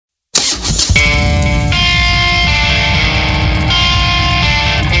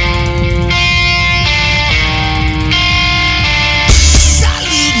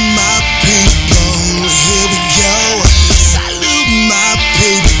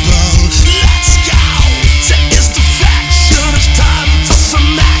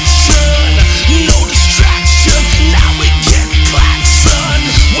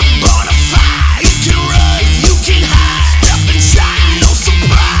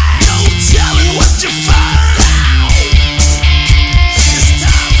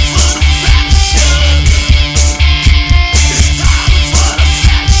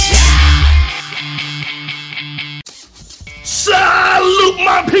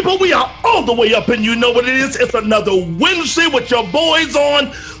people, we are all the way up, and you know what it is. It's another Wednesday with your boys on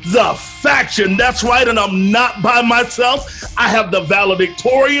The Faction. That's right, and I'm not by myself. I have the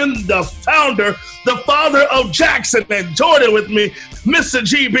valedictorian, the founder, the father of Jackson and Jordan with me, Mr.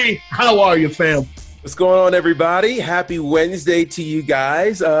 GB. How are you, fam? What's going on, everybody? Happy Wednesday to you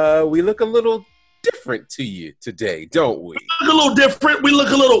guys. We look a little different to you today, don't we? We look a little different. We look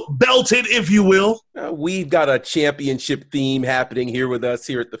a little belted, if you will. We've got a championship theme happening here with us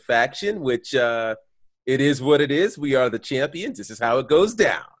here at The Faction, which it is what it is. We are the champions. This is how it goes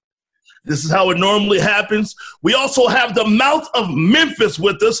down. This is how it normally happens. We also have the mouth of Memphis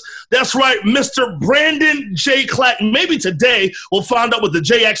with us. That's right, Mr. Brandon J. Clack. Maybe today we'll find out what the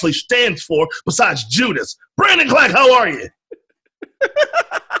J actually stands for besides Judas. Brandon Clack, how are you?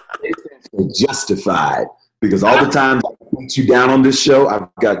 Justified, because all the time I put you down on this show, I've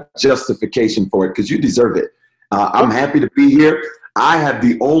got justification for it because you deserve it. I'm happy to be here. I have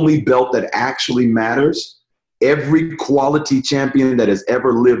the only belt that actually matters. Every quality champion that has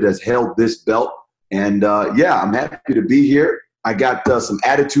ever lived has held this belt. And yeah, I'm happy to be here. I got some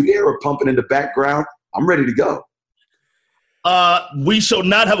Attitude Era pumping in the background. I'm ready to go. We shall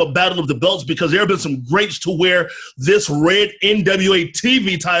not have a battle of the belts because there have been some greats to wear this red NWA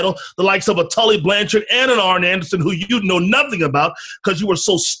TV title, the likes of a Tully Blanchard and an Arn Anderson, who you know nothing about because you were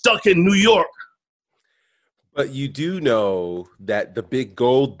so stuck in New York. But you do know that the big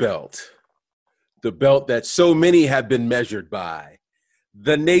gold belt, the belt that so many have been measured by,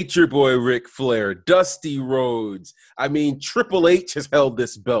 the Nature Boy Ric Flair, Dusty Rhodes. I mean, Triple H has held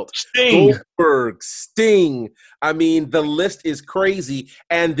this belt. Sting. Goldberg, Sting. I mean, the list is crazy.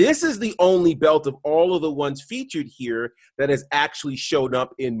 And this is the only belt of all of the ones featured here that has actually shown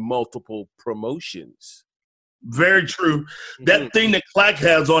up in multiple promotions. Very true. That thing that Clack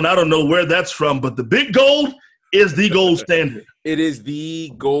has on, I don't know where that's from, but the big gold is the gold standard. It is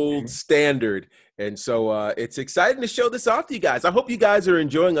the gold standard. And so it's exciting to show this off to you guys. I hope you guys are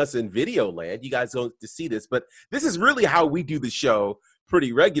enjoying us in video land. You guys don't get to see this, but this is really how we do the show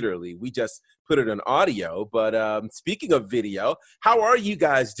pretty regularly. We just put it on audio. But speaking of video, how are you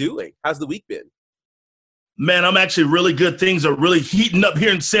guys doing? How's the week been? Man, I'm actually really good. Things are really heating up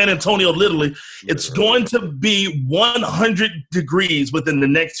here in San Antonio, literally. It's going to be 100 degrees within the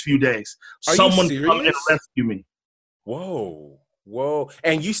next few days. Someone come and rescue me. Whoa.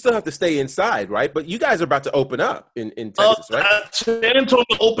 And you still have to stay inside, right? But you guys are about to open up in Texas, right? San Antonio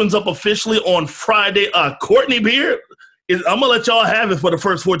opens up officially on Friday. Courtney Beard, I'm going to let y'all have it for the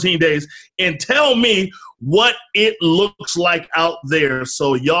first 14 days and tell me what it looks like out there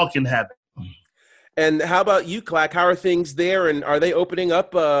so y'all can have it. And how about you, Clack? How are things there? And are they opening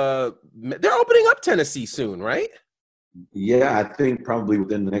up? They're opening up Tennessee soon, right? Yeah, I think probably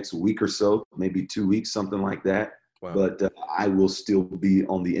within the next week or so, maybe 2 weeks, something like that. Wow. But I will still be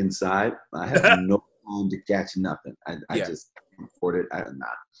on the inside. I have no time to catch nothing. I just can't afford it. I'm not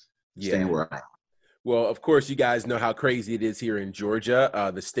staying where I am. Well, of course, you guys know how crazy it is here in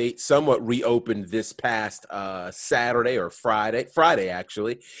Georgia. The state somewhat reopened this past Saturday or Friday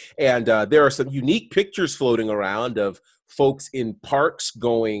actually. And there are some unique pictures floating around of folks in parks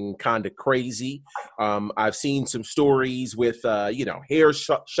going kind of crazy. I've seen some stories with, hair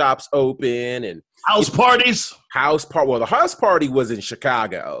shops open and house parties. Well, the house party was in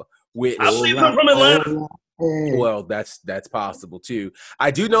Chicago. I've seen them from Atlanta. Well, that's possible too.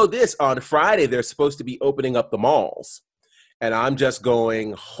 I do know this: on Friday they're supposed to be opening up the malls, and I'm just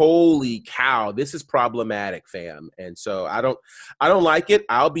going, holy cow, this is problematic, fam. And so I don't like it.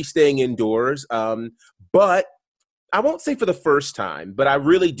 I'll be staying indoors, but I won't say for the first time, but I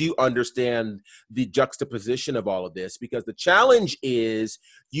really do understand the juxtaposition of all of this, because the challenge is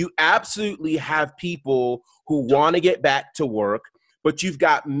you absolutely have people who want to get back to work, but you've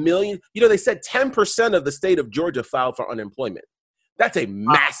got millions. They said 10% of the state of Georgia filed for unemployment. That's a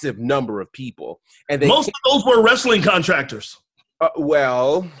massive number of people. And most of those were wrestling contractors.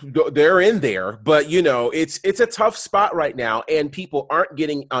 Well, they're in there, but it's a tough spot right now, and people aren't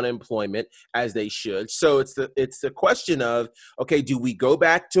getting unemployment as they should. So it's the question of, okay, do we go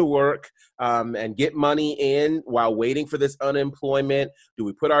back to work and get money in while waiting for this unemployment? Do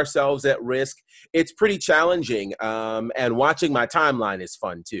we put ourselves at risk? It's pretty challenging, and watching my timeline is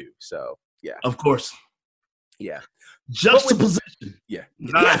fun too. So yeah, of course, yeah. Juxtaposition. Yeah.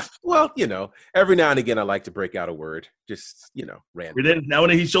 Well, every now and again, I like to break out a word. Just, random. Now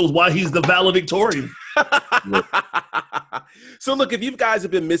and then he shows why he's the valedictorian. So look, if you guys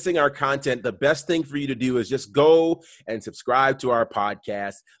have been missing our content, the best thing for you to do is just go and subscribe to our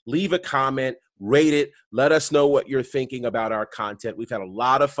podcast, leave a comment, rate it, let us know what you're thinking about our content. We've had a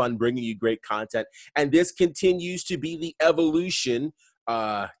lot of fun bringing you great content, and this continues to be the evolution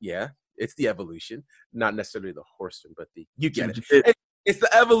Yeah, it's the evolution, not necessarily the horseman, but you get it. It- It's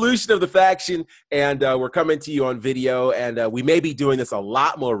the evolution of the faction, and we're coming to you on video, and we may be doing this a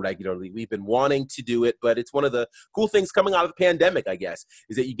lot more regularly. We've been wanting to do it, but it's one of the cool things coming out of the pandemic, I guess,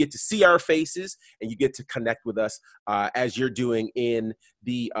 is that you get to see our faces and you get to connect with us as you're doing in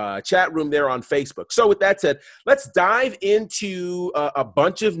the chat room there on Facebook. So with that said, let's dive into a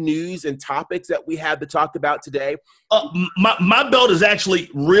bunch of news and topics that we have to talk about today. my belt is actually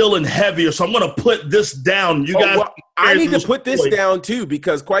real and heavier, so I'm going to put this down. You guys, well, I need to put this down too,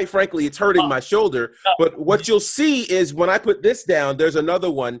 because quite frankly, it's hurting my shoulder. But what you'll see is when I put this down, there's another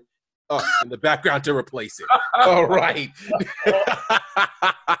one up in the background to replace it. All right.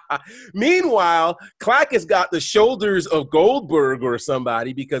 Meanwhile, Clack has got the shoulders of Goldberg or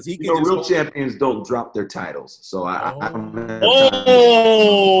somebody, because he can real champions don't drop their titles. So I don't have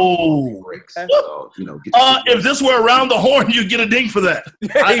so, if this were around the horn, you'd get a ding for that.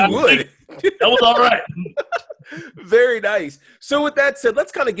 I would. That was all right. Very nice. So with that said,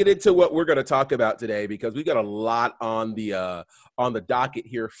 let's kind of get into what we're going to talk about today, because we got a lot on the docket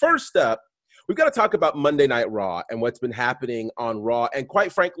here. First up, we've got to talk about Monday Night Raw and what's been happening on Raw, and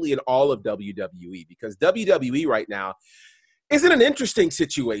quite frankly in all of WWE, because WWE right now is in an interesting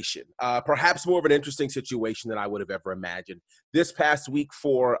situation, perhaps more of an interesting situation than I would have ever imagined. This past week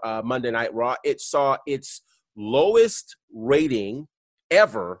for Monday Night Raw, it saw its lowest rating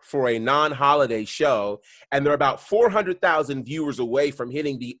ever for a non-holiday show, and they're about 400,000 viewers away from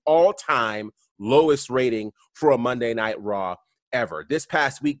hitting the all-time lowest rating for a Monday Night Raw ever. This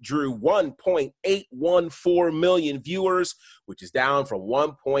past week drew 1.814 million viewers, which is down from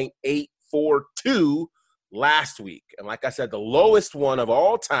 1.842 last week. And like I said, the lowest one of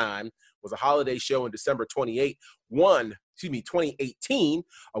all time was a holiday show in December 2018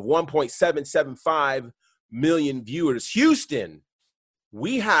 of 1.775 million viewers. Houston,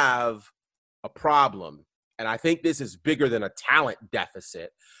 we have a problem, and I think this is bigger than a talent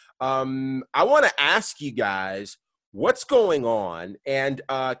deficit. I want to ask you guys, what's going on, and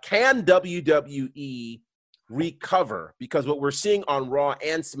can WWE recover? Because what we're seeing on Raw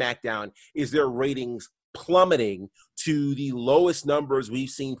and SmackDown is their ratings plummeting to the lowest numbers we've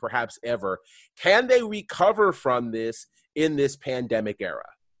seen perhaps ever. Can they recover from this in this pandemic era?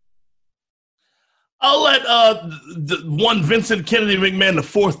 I'll let the one Vincent Kennedy McMahon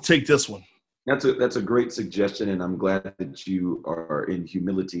IV take this one. That's a great suggestion, and I'm glad that you are in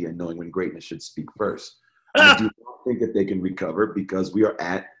humility and knowing when greatness should speak first. I do not think that they can recover, because we are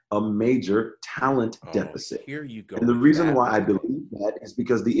at a major talent deficit. Here you go. And the reason why I believe that is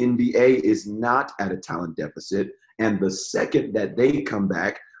because the NBA is not at a talent deficit, and the second that they come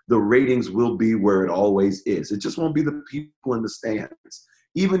back, the ratings will be where it always is. It just won't be the people in the stands.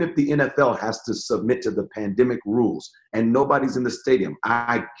 Even if the NFL has to submit to the pandemic rules and nobody's in the stadium,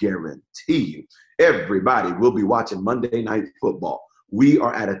 I guarantee you everybody will be watching Monday Night Football. We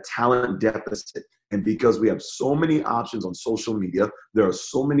are at a talent deficit. And because we have so many options on social media, there are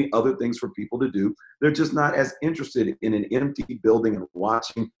so many other things for people to do. They're just not as interested in an empty building and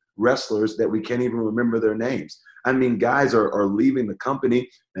watching wrestlers that we can't even remember their names. I mean, guys are leaving the company,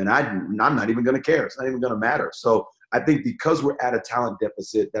 and I'm not even going to care. It's not even going to matter. So I think because we're at a talent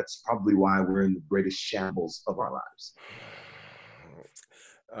deficit, that's probably why we're in the greatest shambles of our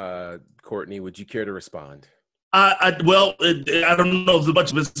lives. Courtney, would you care to respond? I don't know if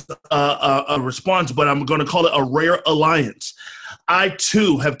much of it's a response, but I'm going to call it a rare alliance. I,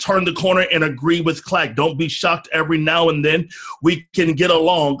 too, have turned the corner and agree with Clack. Don't be shocked. Every now and then we can get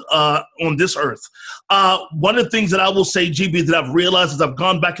along on this earth. One of the things that I will say, GB, that I've realized as I've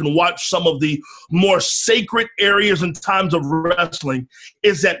gone back and watched some of the more sacred areas and times of wrestling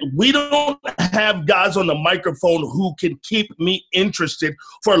is that we don't have guys on the microphone who can keep me interested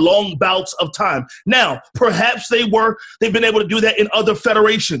for long bouts of time. Now, perhaps they've been able to do that in other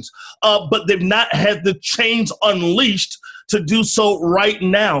federations, but they've not had the chains unleashed to do so right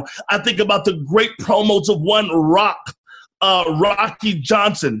now. I think about the great promos of one Rocky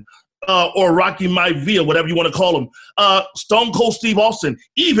Johnson, or Rocky Maivia, whatever you want to call him, Stone Cold Steve Austin,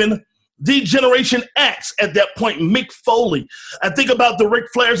 even the Generation X at that point, Mick Foley. I think about the Ric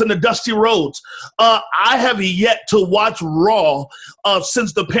Flairs and the Dusty Rhodes. I have yet to watch Raw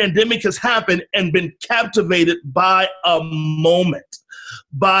since the pandemic has happened and been captivated by a moment,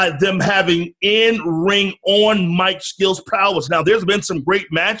 by them having in-ring, on-mic skills prowess. Now, there's been some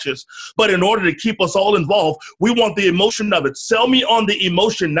great matches, but in order to keep us all involved, we want the emotion of it. Sell me on the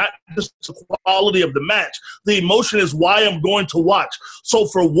emotion, not just the quality of the match. The emotion is why I'm going to watch. So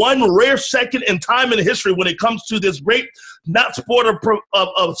for one rare second in time in history, when it comes to this great, not sport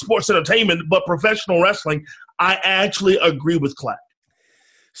of sports entertainment, but professional wrestling, I actually agree with Clack.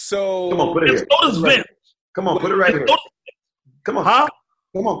 So come on, put it And here. so does Vince. Come on, put it right here. Come on, Huh?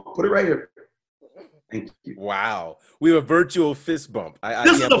 come on, put it right here. Thank you. Wow, we have a virtual fist bump.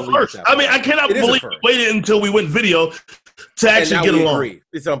 This is the first. I mean, I cannot believe we waited until we went video to actually get along. Agree.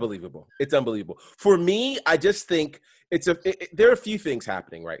 It's unbelievable. It's unbelievable. For me, I just think there are a few things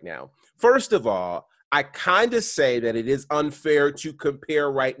happening right now. First of all, I kind of say that it is unfair to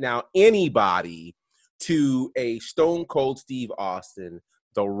compare right now anybody to a Stone Cold Steve Austin,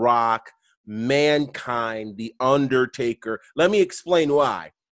 The Rock, Mankind, The Undertaker. Let me explain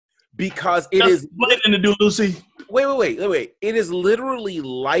why. Because it is lightning to do, Lucy. Wait. It is literally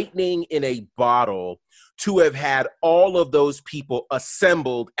lightning in a bottle to have had all of those people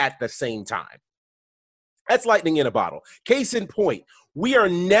assembled at the same time. That's lightning in a bottle. Case in point, we are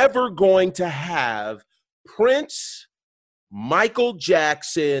never going to have Prince, Michael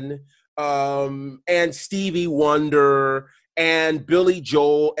Jackson, and Stevie Wonder and Billy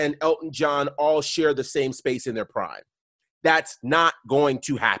Joel and Elton John all share the same space in their prime. That's not going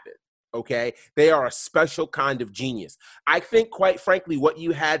to happen. Okay, they are a special kind of genius. I think, quite frankly, what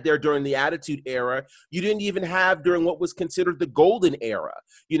you had there during the Attitude Era, you didn't even have during what was considered the Golden Era,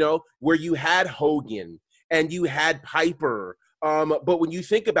 where you had Hogan and you had Piper. But when you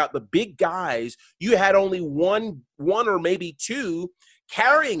think about the big guys, you had only one or maybe two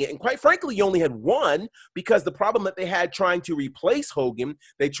carrying it. And quite frankly, you only had one because the problem that they had trying to replace Hogan,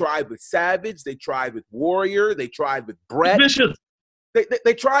 they tried with Savage, they tried with Warrior, they tried with Bret. Vicious.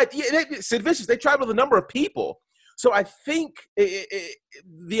 They tried, Sid Vicious, they tried with a number of people. So I think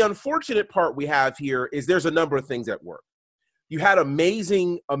the unfortunate part we have here is there's a number of things at work. You had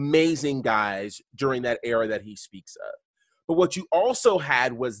amazing, amazing guys during that era that he speaks of. But what you also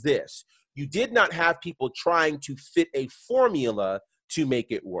had was this. You did not have people trying to fit a formula to make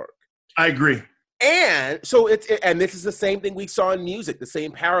it work. I agree. And so and this is the same thing we saw in music, the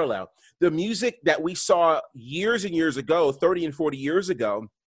same parallel. The music that we saw years and years ago, 30 and 40 years ago,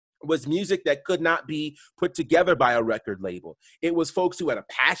 was music that could not be put together by a record label. It was folks who had a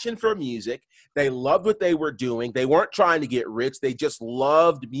passion for music. They loved what they were doing. They weren't trying to get rich. They just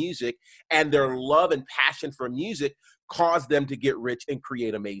loved music, and their love and passion for music caused them to get rich and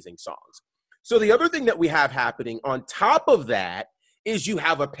create amazing songs. So the other thing that we have happening on top of that is you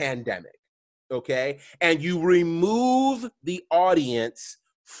have a pandemic, okay? And you remove the audience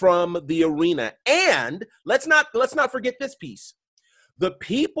from the arena. And let's not forget this piece. The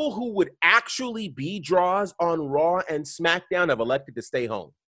people who would actually be draws on Raw and SmackDown have elected to stay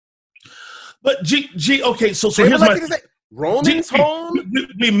home. But okay, so here's my Roman's home.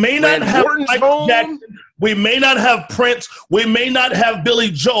 We may not have Michael Jackson. We may not have Prince. We may not have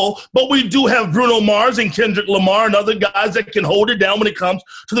Billy Joel, but we do have Bruno Mars and Kendrick Lamar and other guys that can hold it down when it comes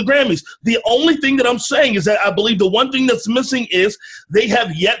to the Grammys. The only thing that I'm saying is that I believe the one thing that's missing is they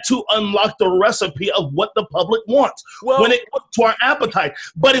have yet to unlock the recipe of what the public wants when it comes to our appetite.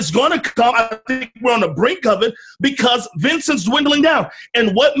 But it's going to come. I think we're on the brink of it because Vincent's dwindling down.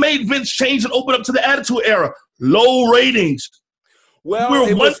 And what made Vince change and open up to the Attitude Era? Low ratings. Well,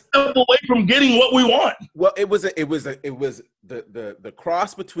 we're one step away from getting what we want. Well, it was the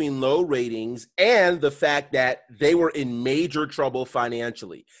cross between low ratings and the fact that they were in major trouble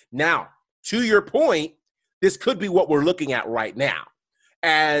financially. Now, to your point, this could be what we're looking at right now.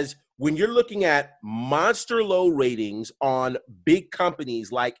 As when you're looking at monster low ratings on big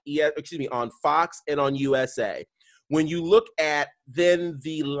companies like on Fox and on USA. When you look at then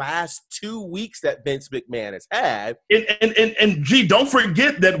the last 2 weeks that Vince McMahon has had. And don't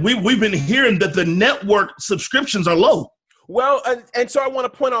forget that we've been hearing that the network subscriptions are low. Well, and so I want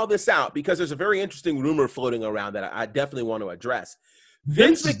to point all this out because there's a very interesting rumor floating around that I definitely want to address.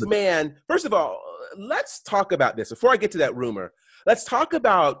 Vince McMahon, first of all, let's talk about this. Before I get to that rumor, let's talk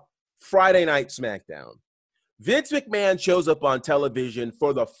about Friday Night SmackDown. Vince McMahon shows up on television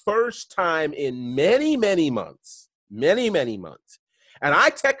for the first time in many, many months. Many, many months. And I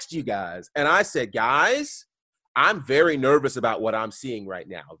text you guys and I said, guys, I'm very nervous about what I'm seeing right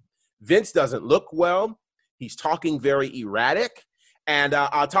now. Vince doesn't look well. He's talking very erratic. And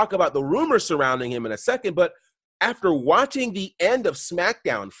I'll talk about the rumors surrounding him in a second. But after watching the end of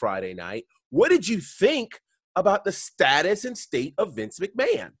SmackDown Friday night, what did you think about the status and state of Vince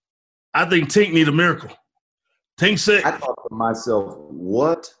McMahon? I think Tink need a miracle. Tink said, I thought to myself,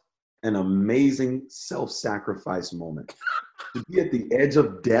 what an amazing self-sacrifice moment. To be at the edge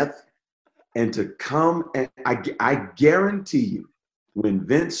of death and to come, and I guarantee you, when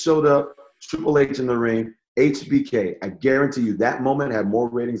Vince showed up, Triple H in the ring, HBK, I guarantee you that moment had more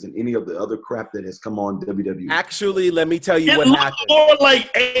ratings than any of the other crap that has come on WWE. Actually, let me tell you what happened. More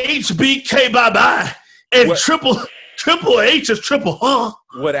like HBK bye-bye and what? Triple Triple H is triple, huh?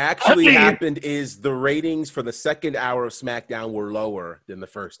 What actually happened is the ratings for the second hour of SmackDown were lower than the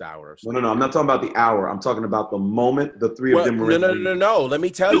first hour of SmackDown. No. I'm not talking about the hour. I'm talking about the moment the three of them were in the ring. No. Let me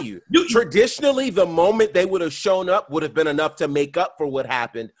tell you. Traditionally, the moment they would have shown up would have been enough to make up for what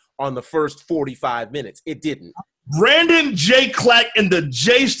happened on the first 45 minutes. It didn't. Brandon J. Clack, and the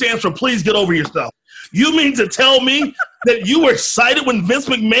J stands for please get over yourself. You mean to tell me that you were excited when Vince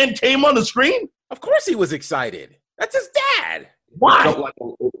McMahon came on the screen? Of course he was excited. That's his dad. Why?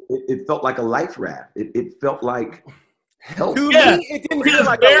 It felt like a life raft. It felt like help. To me, it didn't feel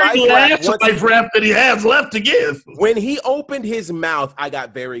like a life raft that he has left to give. When he opened his mouth, I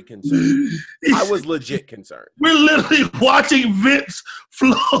got very concerned. I was legit concerned. We're literally watching Vince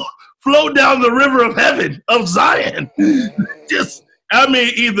float down the river of heaven, of Zion.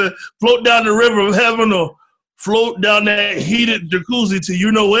 Either float down the river of heaven or float down that heated jacuzzi to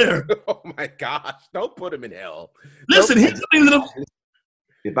you know where. Oh my gosh! Don't put him in hell. Listen,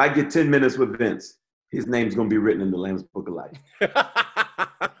 if I get 10 minutes with Vince, his name's gonna be written in the Lamb's Book of Life.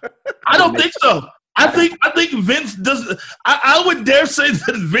 I don't think so. I think Vince does. I would dare say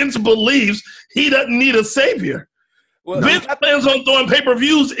that Vince believes he doesn't need a savior. Well, Vince plans on throwing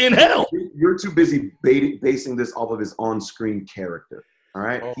pay-per-views in hell. You're too busy basing this off of his on-screen character. All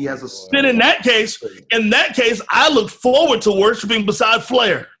right, he has a. Then in that case, I look forward to worshiping beside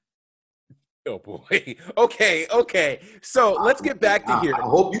Flair. Oh boy. Okay. So let's get back to here. I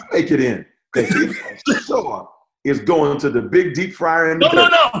hope you make it in. Sure is going to the big deep fryer. No.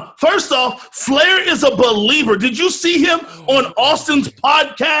 First off, Flair is a believer. Did you see him on Austin's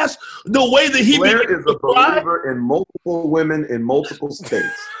podcast? The way that he Flair is a believer in multiple women in multiple states.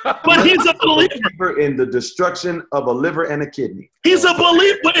 But he's a believer in the destruction of a liver and a kidney. He's a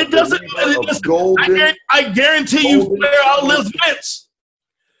believer, but it doesn't. I guarantee you, Flair outlives Vince.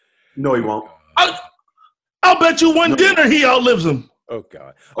 No, he won't. I'll bet you one dinner he outlives him. Oh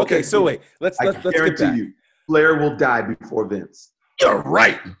God. Okay, so wait. Let's guarantee you, Flair will die before Vince. You're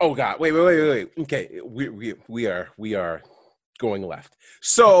right. Oh God. Wait. Okay, we are going left.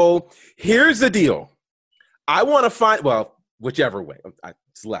 So here's the deal. I want to find whichever way.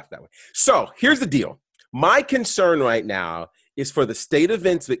 It's left that way. So here's the deal. My concern right now is for the state of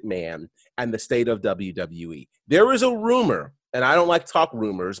Vince McMahon and the state of WWE. There is a rumor, and I don't like to talk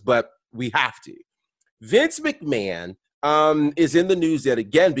rumors, but we have to. Vince McMahon is in the news yet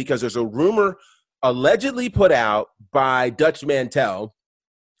again because there's a rumor allegedly put out by Dutch Mantel,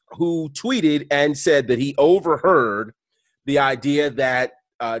 who tweeted and said that he overheard the idea that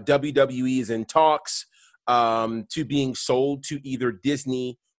WWE is in talks to being sold to either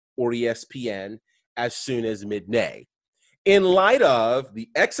Disney or ESPN as soon as mid-May. In light of the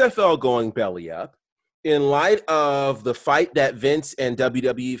XFL going belly up, in light of the fight that Vince and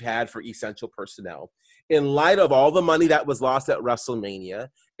WWE have had for essential personnel, in light of all the money that was lost at WrestleMania,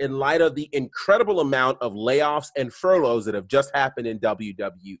 in light of the incredible amount of layoffs and furloughs that have just happened in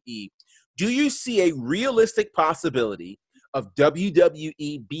WWE, do you see a realistic possibility of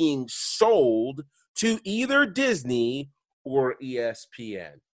WWE being sold to either Disney or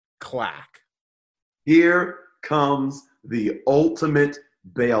ESPN? Clack. Here comes the ultimate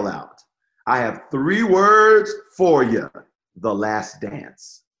bailout. I have 3 words for you. The Last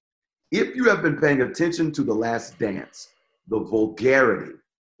Dance. If you have been paying attention to The Last Dance, the vulgarity,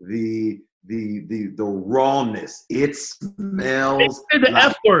 the rawness, it smells the like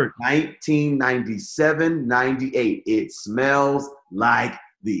F word. 1997, 98. It smells like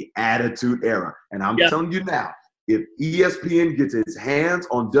the Attitude Era. And I'm telling you now, if ESPN gets its hands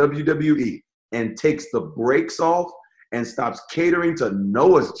on WWE and takes the brakes off and stops catering to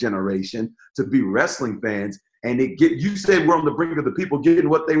Noah's generation to be wrestling fans, and you say we're on the brink of the people getting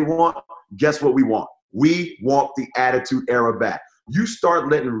what they want, guess what we want? We want the Attitude Era back. You start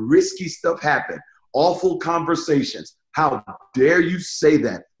letting risky stuff happen, awful conversations. How dare you say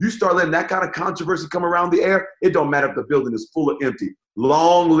that? You start letting that kind of controversy come around the air, it don't matter if the building is full of empty.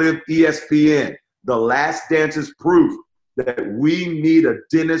 Long live ESPN. The Last Dance is proof that we need a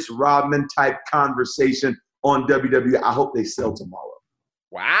Dennis Rodman type conversation on WWE. I hope they sell tomorrow.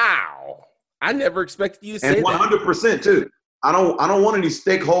 Wow. I never expected you to say and 100% that. Too. I don't want any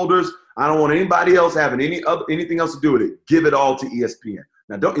stakeholders. I don't want anybody else having anything else to do with it. Give it all to ESPN.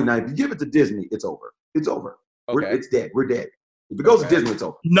 Now, if you give it to Disney, it's over. It's over. Okay. It's dead. We're dead. If it goes to Disney, it's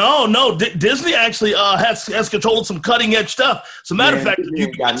over. No. Disney actually has control of some cutting edge stuff. As a matter of fact,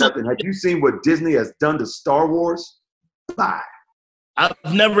 you got nothing. Have you seen what Disney has done to Star Wars? Bye. I've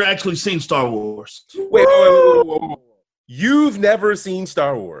never actually seen Star Wars. Wait. You've never seen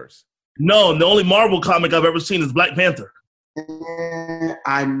Star Wars? No, the only Marvel comic I've ever seen is Black Panther.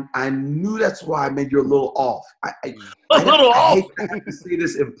 I knew that's why, man, you're a little off. I off. hate to have to say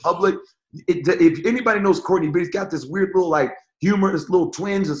this in public. If anybody knows Courtney, but he's got this weird little like humor, this little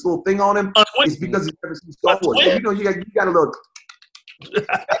twinge, this little thing on him. It's because he's never seen Star Wars. So, you got a little.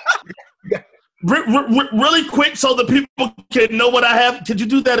 Really quick, so the people can know what I have. Could you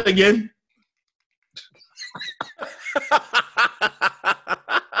do that again?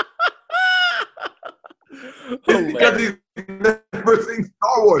 Because he's never seen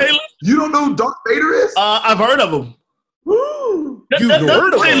Star Wars. Hey, you don't know who Darth Vader is? I've heard of him. Woo. You've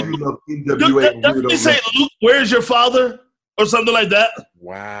heard of him? Doesn't he say, Luke, where's your father? Or something like that?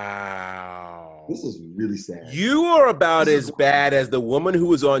 Wow. This is really sad. You are about as bad as the woman who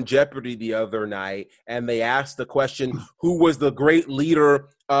was on Jeopardy the other night, and they asked the question, who was the great leader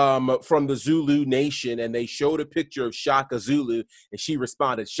from the Zulu nation, and they showed a picture of Shaka Zulu, and she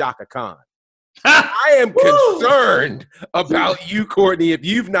responded, Shaka Khan. I am concerned about you, Courtney, if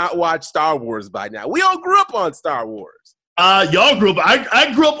you've not watched Star Wars by now. We all grew up on Star Wars. Y'all grew up.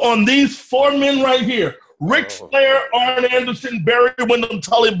 I grew up on these four men right here. Rick Flair, Arn Anderson, Barry Windham,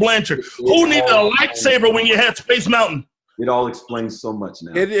 Tully Blanchard. Who needed a lightsaber when you had Space Mountain? It all explains so much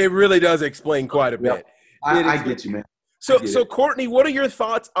now. It really does explain quite a bit. I get you, man. So Courtney, what are your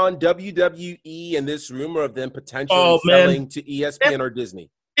thoughts on WWE and this rumor of them potentially selling to ESPN or Disney?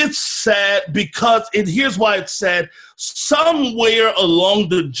 It's sad because here's why it's sad. Somewhere along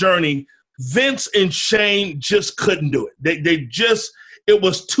the journey, Vince and Shane just couldn't do it. It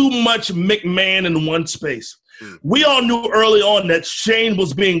was too much McMahon in one space. We all knew early on that Shane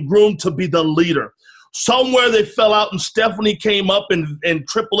was being groomed to be the leader. Somewhere they fell out and Stephanie came up and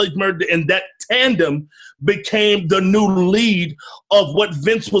Triple H merged, and that tandem became the new lead of what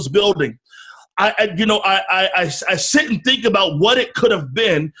Vince was building. I sit and think about what it could have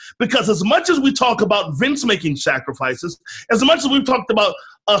been, because as much as we talk about Vince making sacrifices, as much as we've talked about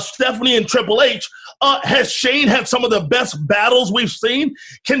Stephanie and Triple H, has Shane had some of the best battles we've seen?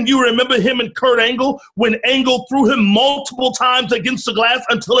 Can you remember him and Kurt Angle when Angle threw him multiple times against the glass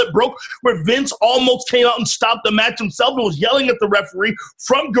until it broke, where Vince almost came out and stopped the match himself and was yelling at the referee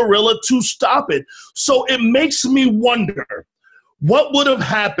from Gorilla to stop it? So it makes me wonder what would have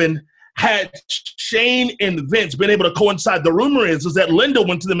happened had Shane and Vince been able to coincide. The rumor is that Linda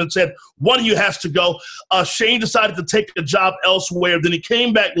went to them and said, one of you has to go. Shane decided to take a job elsewhere. Then he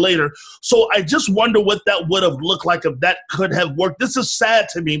came back later. So I just wonder what that would have looked like if that could have worked. This is sad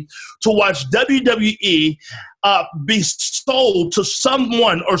to me to watch WWE be sold to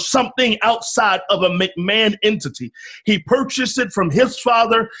someone or something outside of a McMahon entity. He purchased it from his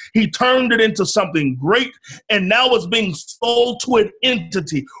father. He turned it into something great, and now it's being sold to an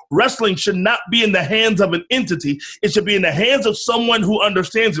entity. Wrestling should not be in the hands of an entity. It should be in the hands of someone who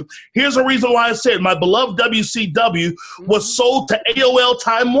understands it. Here's a reason why I said my beloved WCW was sold to AOL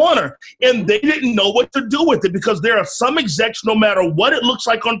Time Warner, and they didn't know what to do with it, because there are some execs, no matter what it looks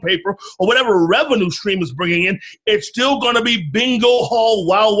like on paper or whatever revenue stream is bringing in, it's still going to be bingo hall,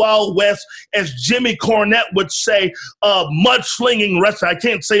 wild, wild west, as Jimmy Cornette would say, mud-slinging wrestling. I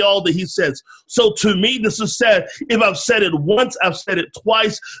can't say all that he says. So to me, this is sad. If I've said it once, I've said it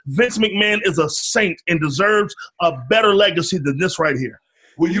twice. Vince McMahon is a saint and deserves a better legacy than this right here.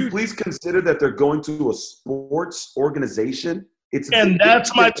 Will you please consider that they're going to a sports organization? And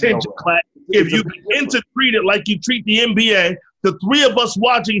that's my tension, Clay. If you begin to treat it like you treat the NBA, the three of us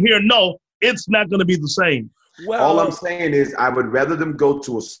watching here know it's not going to be the same. Well, all I'm saying is I would rather them go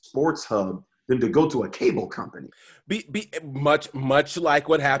to a sports hub than to go to a cable company. Be much like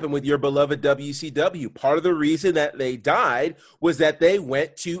what happened with your beloved WCW. Part of the reason that they died was that they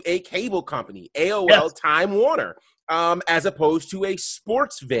went to a cable company, AOL Time Warner, as opposed to a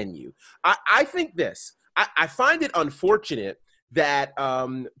sports venue. I think this. I find it unfortunate that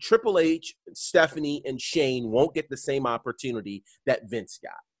Triple H, Stephanie, and Shane won't get the same opportunity that Vince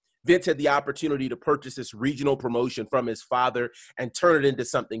got. Vince had the opportunity to purchase this regional promotion from his father and turn it into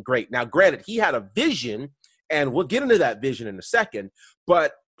something great. Now, granted, he had a vision, and we'll get into that vision in a second,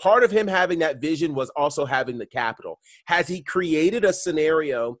 but part of him having that vision was also having the capital. Has he created a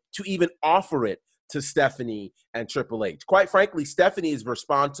scenario to even offer it to Stephanie and Triple H? Quite frankly, Stephanie is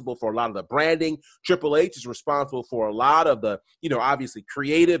responsible for a lot of the branding. Triple H is responsible for a lot of the, obviously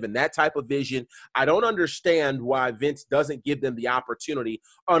creative and that type of vision. I don't understand why Vince doesn't give them the opportunity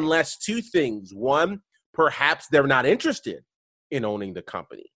unless two things. One, perhaps they're not interested in owning the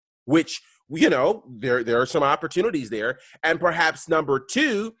company, which, there are some opportunities there. And perhaps number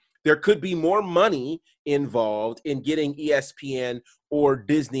two, there could be more money involved in getting ESPN or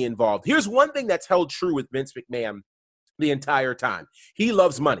Disney involved. Here's one thing that's held true with Vince McMahon the entire time. He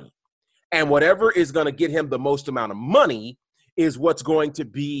loves money. And whatever is going to get him the most amount of money is what's going to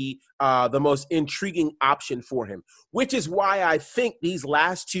be the most intriguing option for him, which is why I think these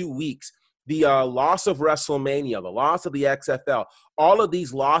last 2 weeks, the loss of WrestleMania, the loss of the XFL, all of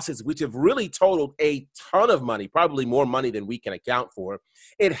these losses, which have really totaled a ton of money, probably more money than we can account for,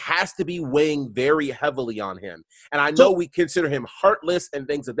 it has to be weighing very heavily on him. And I know we consider him heartless and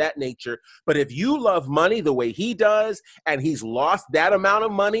things of that nature, but if you love money the way he does, and he's lost that amount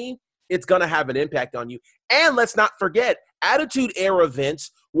of money, it's going to have an impact on you. And let's not forget, Attitude Era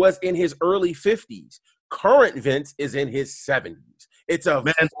Vince was in his early 50s. Current Vince is in his 70s. It's a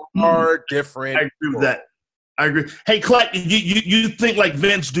far different. I agree with that. I agree. Hey, Clark, you think like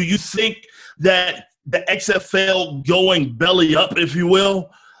Vince? Do you think that the XFL going belly up, if you will,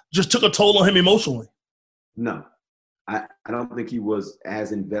 just took a toll on him emotionally? No, I don't think he was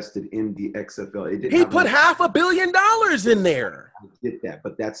as invested in the XFL. He put $500 million in there. I get that,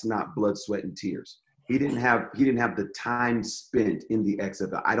 but that's not blood, sweat, and tears. He didn't have the time spent in the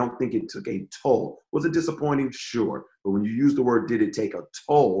XFL. I don't think it took a toll. Was it disappointing? Sure. But when you use the word, did it take a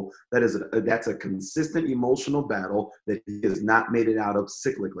toll? That's a consistent emotional battle that he has not made it out of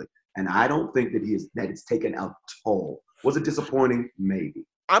cyclically. And I don't think that it's taken a toll. Was it disappointing? Maybe.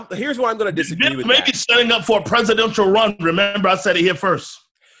 Here's why I'm going to disagree with maybe that. setting up for a presidential run. Remember, I said it here first.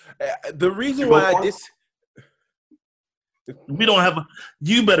 The reason why we don't have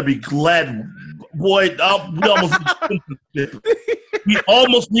you better be glad, boy. We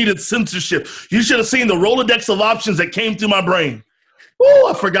almost needed censorship. You should have seen the Rolodex of options that came through my brain.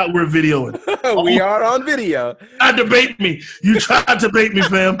 Oh, I forgot we're videoing. We are on video. Tried to bait me. You tried to bait me,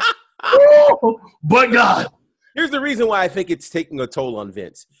 fam. Oh, but God. Here's the reason why I think it's taking a toll on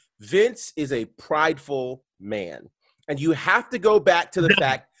Vince. Vince is a prideful man. And you have to go back to the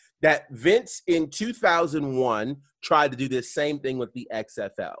fact that Vince in 2001 tried to do this same thing with the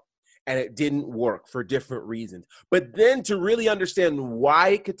XFL. And it didn't work for different reasons. But then to really understand why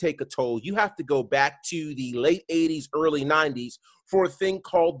it could take a toll, you have to go back to the late 80s, early 90s for a thing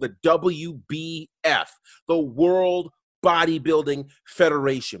called the WBF, the World Bodybuilding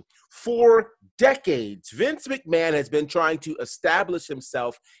Federation. For decades, Vince McMahon has been trying to establish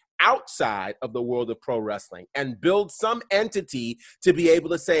himself outside of the world of pro wrestling and build some entity to be able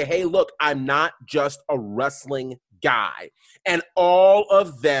to say, hey, look, I'm not just a wrestling guy. And all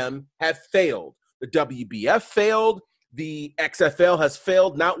of them have failed. The WBF failed. The XFL has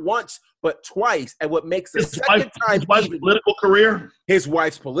failed not once, but twice. And what makes the second time his wife's political career? His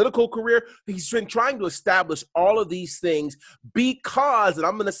wife's political career. He's been trying to establish all of these things because, and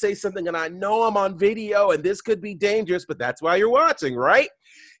I'm going to say something, and I know I'm on video, and this could be dangerous, but that's why you're watching, right?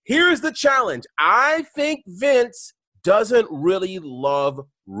 Here's the challenge. I think Vince doesn't really love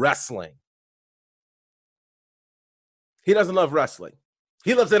wrestling. He doesn't love wrestling.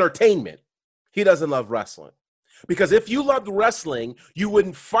 He loves entertainment. He doesn't love wrestling. Because if you loved wrestling, you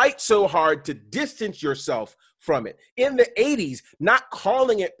wouldn't fight so hard to distance yourself from it. In the 80s, not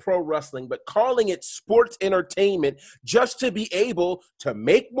calling it pro wrestling, but calling it sports entertainment just to be able to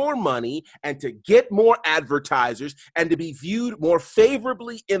make more money and to get more advertisers and to be viewed more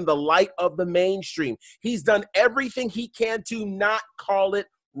favorably in the light of the mainstream. He's done everything he can to not call it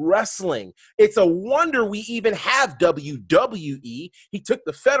wrestling. It's a wonder we even have WWE. He took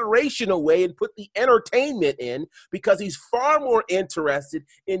the federation away and put the entertainment in because he's far more interested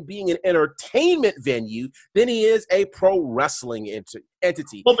in being an entertainment venue than he is a pro wrestling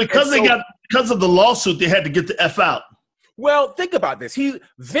entity. Well, because of the lawsuit, they had to get the F out. Well, think about this.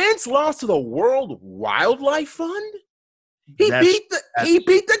 Vince lost to the World Wildlife Fund. He beat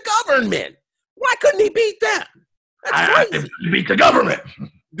the government. Why couldn't he beat them? That's crazy. He beat the government.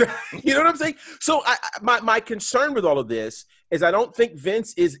 You know what I'm saying? So my concern with all of this is I don't think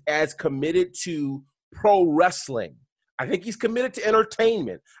Vince is as committed to pro wrestling. I think he's committed to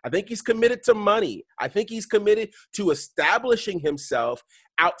entertainment. I think he's committed to money. I think he's committed to establishing himself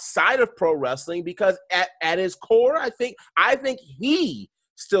outside of pro wrestling because at his core, I think he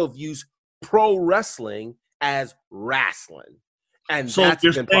still views pro wrestling as wrestling. And so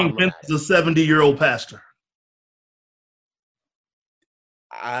you're saying Vince is a 70-year-old pastor?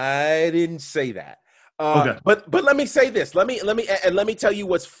 I didn't say that. Okay. But let me say this. Let me tell you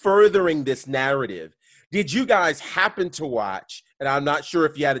what's furthering this narrative. Did you guys happen to watch, and I'm not sure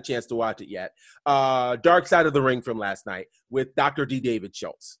if you had a chance to watch it yet, Dark Side of the Ring from last night with Dr. D. David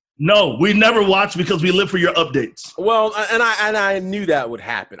Schultz? No, we never watched because we live for your updates. Well, and I knew that would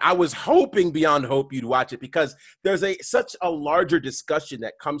happen. I was hoping beyond hope you'd watch it because there's such a larger discussion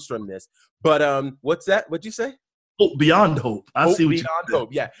that comes from this. But what's that? What'd you say? Hope beyond hope. I see what you beyond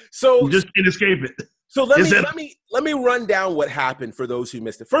hope. Yeah. So you just can't escape it. So let me run down what happened for those who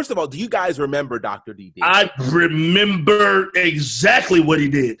missed it. First of all, do you guys remember Dr. D? I remember exactly what he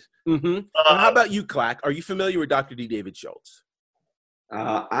did. Mm-hmm. How about you, Clack? Are you familiar with Dr. D. David Schultz?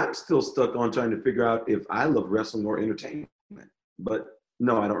 I'm still stuck on trying to figure out if I love wrestling or entertainment, but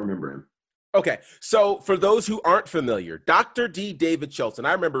no, I don't remember him. Okay, so for those who aren't familiar, Dr. D. David Schultz, and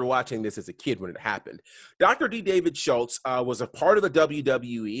I remember watching this as a kid when it happened. Dr. D. David Schultz was a part of the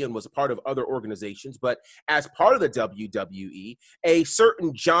WWE and was a part of other organizations, but as part of the WWE, a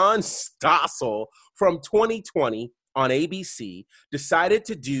certain John Stossel from 2020 on ABC decided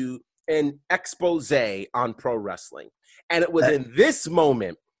to do an expose on pro wrestling. And it was in this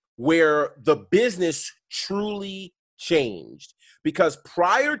moment where the business truly changed. Because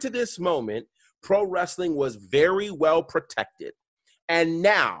prior to this moment, pro wrestling was very well protected. And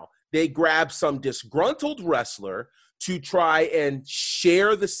now they grab some disgruntled wrestler to try and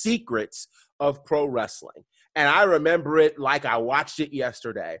share the secrets of pro wrestling. And I remember it like I watched it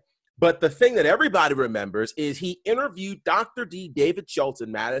yesterday. But the thing that everybody remembers is he interviewed Dr. D. David Schultz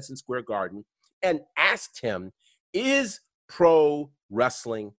in Madison Square Garden and asked him, is pro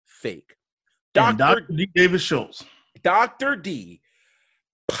wrestling fake? Dr. D. David Schultz. Dr. D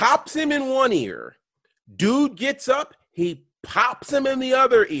pops him in one ear. Dude gets up, he pops him in the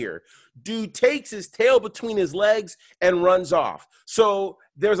other ear. Dude takes his tail between his legs and runs off. So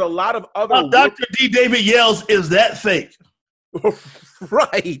there's a lot of other... Dr. D. David yells, is that fake?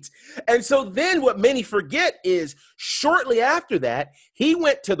 Right. And so then what many forget is shortly after that, he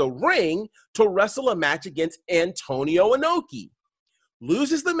went to the ring to wrestle a match against Antonio Inoki.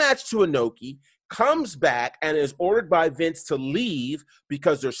 Loses the match to Inoki, comes back and is ordered by Vince to leave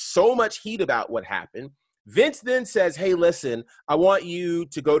because there's so much heat about what happened. Vince then says, hey, listen, I want you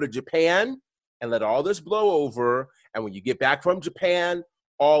to go to Japan and let all this blow over. And when you get back from Japan,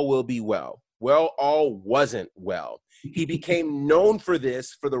 all will be well. Well, all wasn't well. He became known for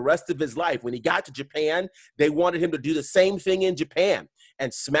this for the rest of his life. When he got to Japan, they wanted him to do the same thing in Japan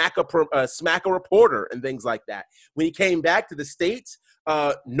and smack a reporter and things like that. When he came back to the States,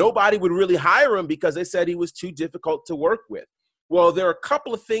 nobody would really hire him because they said he was too difficult to work with. Well, there are a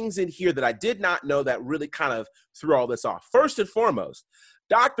couple of things in here that I did not know that really kind of threw all this off. First and foremost,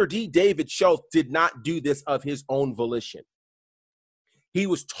 Dr. D. David Schultz did not do this of his own volition. He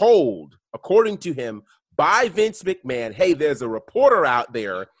was told, according to him, by Vince McMahon, hey, there's a reporter out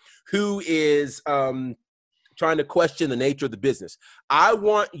there who is trying to question the nature of the business. I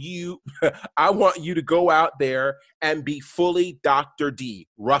want you to go out there and be fully Dr. D,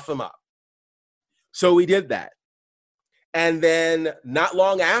 rough him up. So he did that. And then not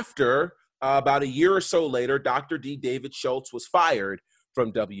long after, about a year or so later, Dr. D. David Schultz was fired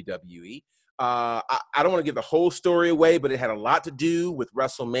from WWE. I don't want to give the whole story away, but it had a lot to do with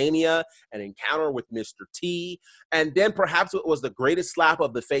WrestleMania, an encounter with Mr. T. And then perhaps what was the greatest slap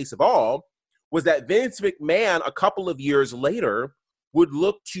of the face of all was that Vince McMahon, a couple of years later, would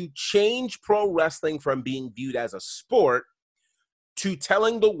look to change pro wrestling from being viewed as a sport to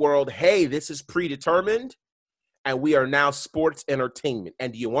telling the world, hey, this is predetermined and we are now sports entertainment.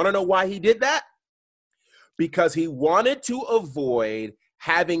 And do you want to know why he did that? Because he wanted to avoid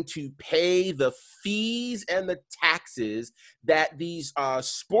having to pay the fees and the taxes that these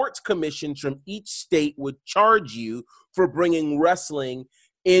sports commissions from each state would charge you for bringing wrestling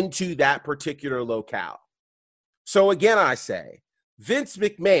into that particular locale. So again, I say, Vince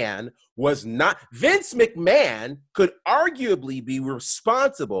McMahon could arguably be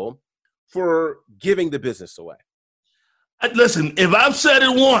responsible for giving the business away. Listen, if I've said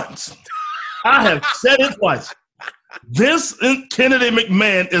it once, I have said it twice. This Kennedy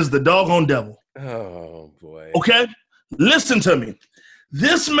McMahon is the doggone devil. Oh, boy. Okay? Listen to me.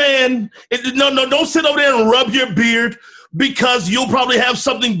 This man, don't sit over there and rub your beard because you'll probably have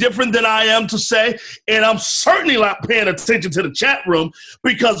something different than I am to say. And I'm certainly not paying attention to the chat room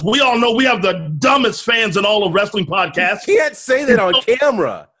because we all know we have the dumbest fans in all of wrestling podcasts. You can't say that on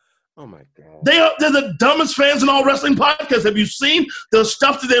camera. Oh, my God. They're the dumbest fans in all wrestling podcasts. Have you seen the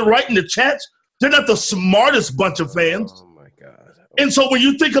stuff that they write in the chats? They're not the smartest bunch of fans. Oh, my God. And so when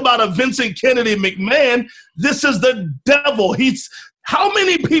you think about a Vincent Kennedy McMahon, this is the devil. How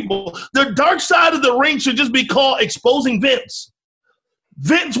many people, the dark side of the ring should just be called exposing Vince.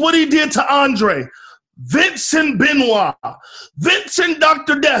 Vince, what he did to Andre. Vince and Benoit. Vince and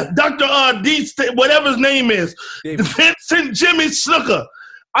Dr. Death. Dr. D, whatever his name is. David. Vince and Jimmy Snooker.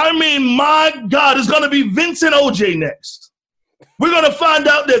 I mean, my God, it's going to be Vince and OJ next. We're going to find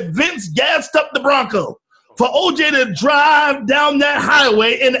out that Vince gassed up the Bronco for OJ to drive down that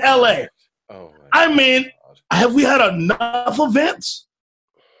highway in L.A. Oh, I mean, have we had enough of Vince?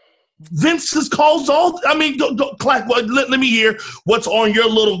 Vince has caused all. I mean, Clack, let me hear what's on your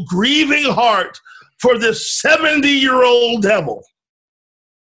little grieving heart for this 70-year-old devil.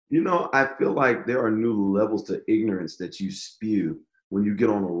 You know, I feel like there are new levels to ignorance that you spew when you get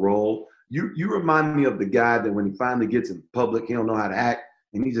on a roll. You remind me of the guy that when he finally gets in public, he don't know how to act,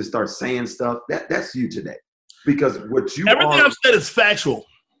 and he just starts saying stuff. That's you today. Because everything I've said is factual.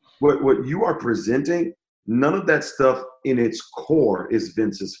 What you are presenting, none of that stuff in its core is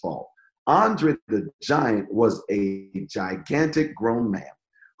Vince's fault. Andre the Giant was a gigantic grown man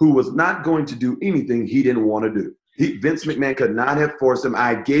who was not going to do anything he didn't want to do. Vince McMahon could not have forced him.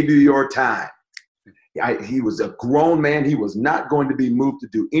 I gave you your time. He was a grown man. He was not going to be moved to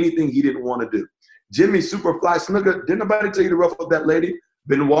do anything he didn't want to do. Jimmy Superfly Snuka, didn't nobody tell you to rough up that lady?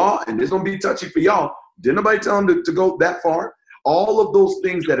 Benoit, and this going to be touchy for y'all. Didn't nobody tell him to go that far? All of those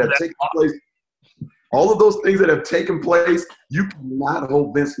things that have taken place, you cannot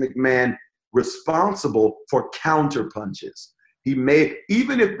hold Vince McMahon responsible for counter punches. He made,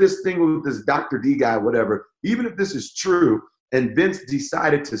 even if this thing with this Dr. D guy, whatever, even if this is true, and Vince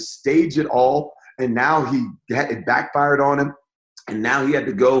decided to stage it all, and now it backfired on him, and now he had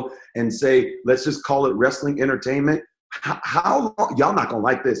to go and say, let's just call it wrestling entertainment. How long, y'all not gonna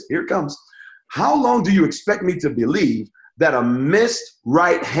like this, here it comes. How long do you expect me to believe that a missed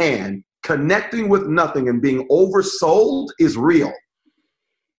right hand connecting with nothing and being oversold is real?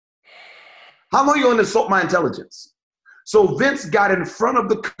 How long are you going to insult my intelligence? So Vince got in front of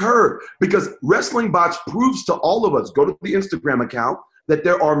the curve because Wrestling Bots proves to all of us, go to the Instagram account, that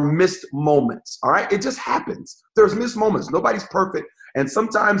there are missed moments, all right? It just happens. There's missed moments. Nobody's perfect. And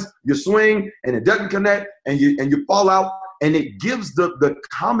sometimes you swing and it doesn't connect and you fall out, and it gives the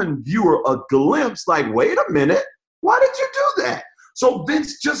common viewer a glimpse like, wait a minute, why did you do that? So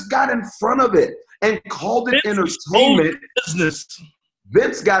Vince just got in front of it and called it entertainment. Business.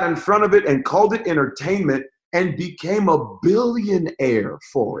 Vince got in front of it and called it entertainment and became a billionaire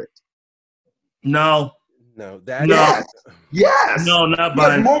for it. No. Yes. No, not he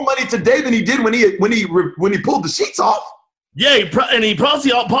has more money today than he did when he pulled the sheets off. Yeah, he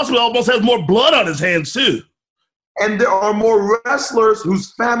possibly almost has more blood on his hands too. And there are more wrestlers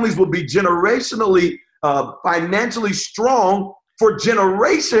whose families will be generationally financially strong for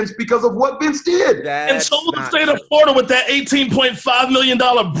generations because of what Vince did. And so will the state of Florida with that $18.5 million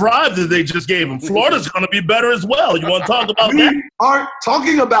bribe that they just gave him. Florida's going to be better as well. You want to talk about that? We aren't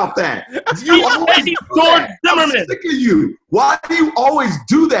talking about that. You always do that. I'm sick of you. Why do you always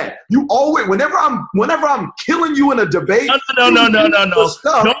do that? You always, whenever I'm killing you in a debate, no.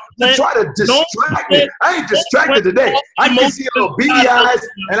 Stuff to try to distract me. I ain't distracted today. I can see a little beady eyes,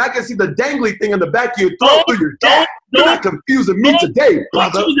 and I can see the dangly thing in the back of your throat through your dad. You're not confusing me today,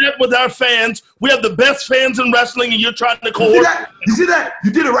 brother. Do that with our fans. We have the best fans in wrestling, and you're trying to coerce. You see that?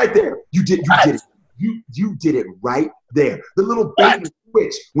 You did it right there. You did it. You did it right there. The little bait and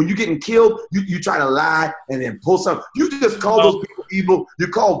switch. When you're getting killed, you try to lie and then pull something. You just call those people evil. You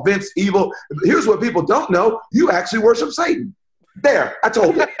call Vince evil. Here's what people don't know. You actually worship Satan. There, I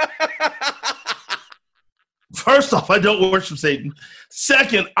told you. First off, I don't worship Satan.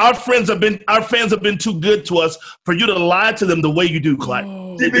 Second, our fans have been too good to us for you to lie to them the way you do, Clark.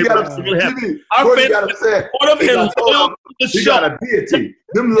 Jimmy got upset. Our fans got upset. He got a deity.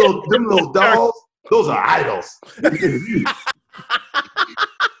 Them little dolls, those are idols.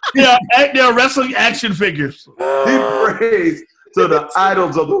 They're wrestling action figures. He prays to the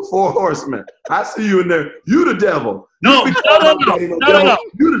idols of the four horsemen. I see you in there. You the devil. No. You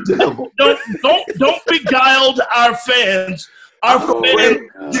the devil. Don't beguile our fans. I'm going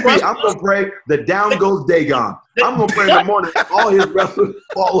to pray that down goes Dagon. I'm going to pray in the morning all his wrestlers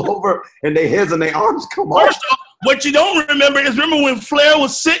fall over and their heads and their arms come off. First off, what you don't remember when Flair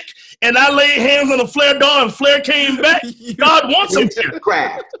was sick and I laid hands on the Flair doll and Flair came back? God wants him to.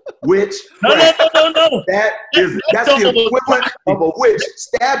 Witchcraft. No. That's the equivalent of a witch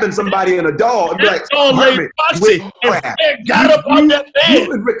stabbing somebody in a doll and be like, witchcraft. Got up on that bed.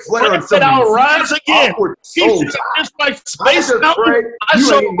 You and Ric Flair and said, I'll rise again. Just like Space Mountain, I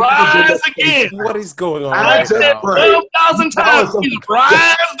shall rise again. What is going on? I just prayed 12,000 times. He's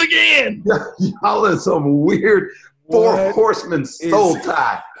rised again. Y'all are some weird four horsemen soul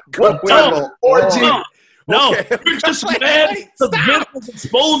tie. No, you're just mad because Vince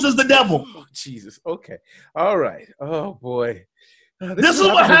exposes the devil. Oh, Jesus. Okay. All right. Oh, boy. This is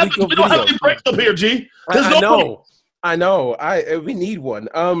what happens. We don't have any breaks up here, G. I know. We need one.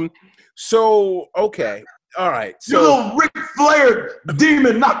 So, okay. All right. So, you little Ric Flair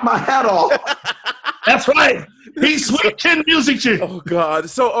demon knocked my hat off. That's right. He's sweet chin music chick. Oh God.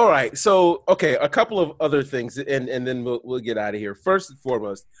 So all right. So okay, a couple of other things, and then we'll get out of here. First and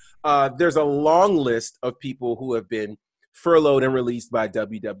foremost, there's a long list of people who have been furloughed and released by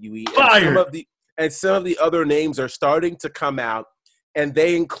WWE. Fired. And some of the other names are starting to come out, and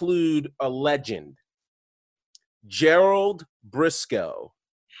they include a legend. Gerald Briscoe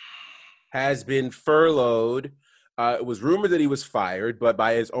has been furloughed. It was rumored that he was fired, but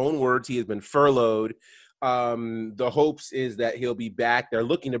by his own words, he has been furloughed. The hopes is that he'll be back. They're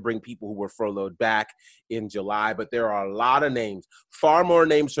looking to bring people who were furloughed back in July, but there are a lot of names, far more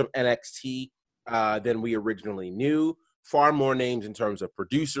names from NXT than we originally knew, far more names in terms of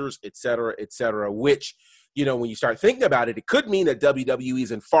producers, et cetera, which, you know, when you start thinking about it, it could mean that WWE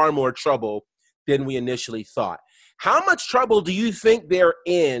is in far more trouble than we initially thought. How much trouble do you think they're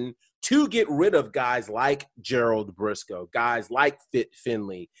in to get rid of guys like Gerald Briscoe, guys like Fit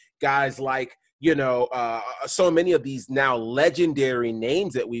Finlay, guys like, you know, so many of these now legendary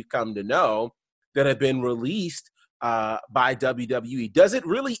names that we've come to know that have been released by WWE? Does it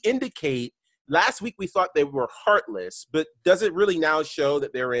really indicate, last week we thought they were heartless, but does it really now show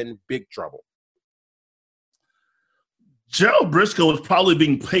that they're in big trouble? Gerald Briscoe is probably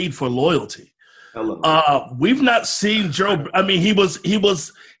being paid for loyalty. We've not seen Gerald. I mean,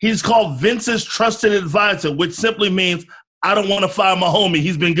 he's called Vince's trusted advisor, which simply means I don't want to fire my homie.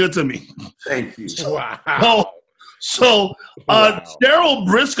 He's been good to me. Thank you. Wow. So Gerald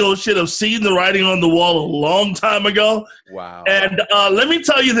Briscoe should have seen the writing on the wall a long time ago. Wow. And let me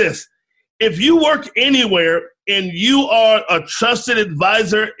tell you this. If you work anywhere and you are a trusted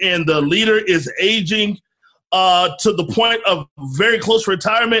advisor and the leader is aging to the point of very close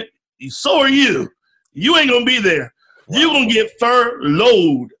retirement, so are you. You ain't going to be there. Wow. You're going to get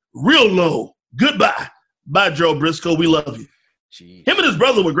furloughed real low. Goodbye. Bye, Gerald Briscoe. We love you. Jeez. Him and his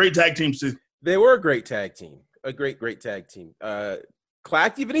brother were great tag teams, too. They were a great tag team. A great tag team.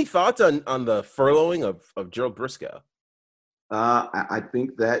 Clack, do you have any thoughts on the furloughing of Gerald Briscoe? I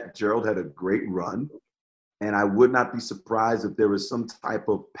think that Gerald had a great run, and I would not be surprised if there was some type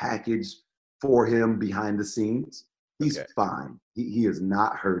of package for him behind the scenes. He's fine. He is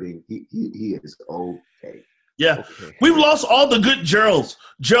not hurting. He is okay. Yeah. Okay. We've lost all the good Geralds.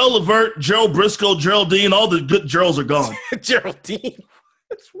 Gerald Levert, Gerald Briscoe, Geraldine, all the good Geralds are gone. Geraldine?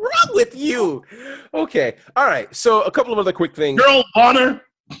 What's wrong with you? Okay. All right. So a couple of other quick things. Gerald Bonner.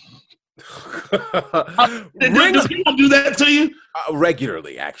 Does he do that to you?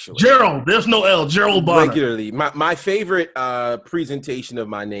 Regularly, actually. Gerald. There's no L. Gerald Bonner. Regularly. My favorite presentation of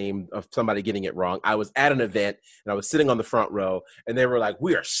my name, of somebody getting it wrong, I was at an event, and I was sitting on the front row, and they were like,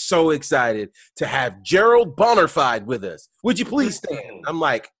 we are so excited to have Gerald Bonnerfied with us. Would you please stand? I'm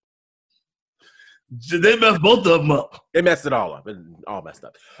like, they messed both of them up. They messed it all up. It all messed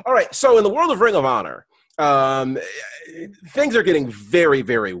up. All right. So in the world of Ring of Honor, things are getting very,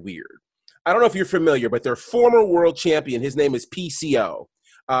 very weird. I don't know if you're familiar, but their former world champion, his name is PCO.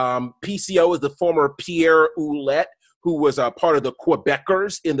 PCO is the former Pierre Ouellette, who was a part of the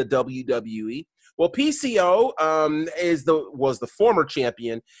Quebecers in the WWE. Well, PCO was the former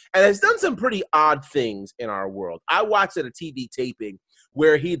champion and has done some pretty odd things in our world. I watched at a TV taping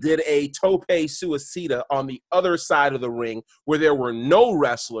where he did a tope suicida on the other side of the ring where there were no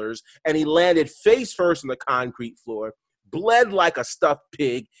wrestlers, and he landed face first on the concrete floor, bled like a stuffed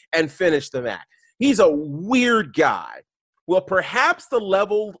pig, and finished the match. He's a weird guy. Well, perhaps the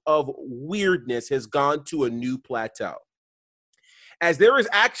level of weirdness has gone to a new plateau, as there is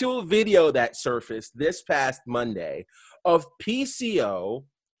actual video that surfaced this past Monday of PCO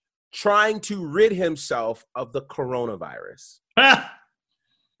trying to rid himself of the coronavirus.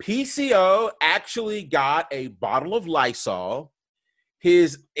 PCO actually got a bottle of Lysol.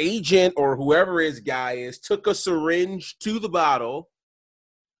 His agent or whoever his guy is took a syringe to the bottle,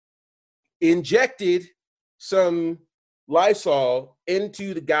 injected some Lysol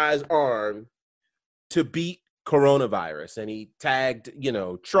into the guy's arm to beat coronavirus. And he tagged,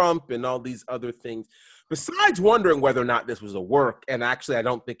 Trump and all these other things. Besides wondering whether or not this was a work, and actually I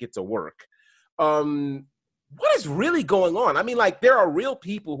don't think it's a work, what is really going on? I mean, there are real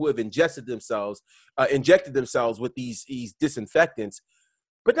people who have injected themselves with these disinfectants,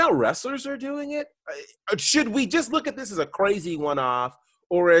 but now wrestlers are doing it. Should we just look at this as a crazy one-off,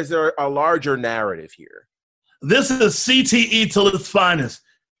 or is there a larger narrative here? This is CTE till its finest.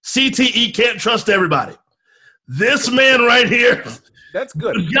 CTE can't trust everybody. This man right here. That's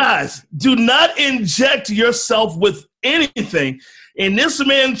good. Guys, do not inject yourself with anything. And this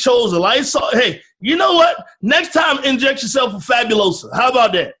man chose a Lysol. Hey, you know what? Next time, inject yourself with Fabulosa. How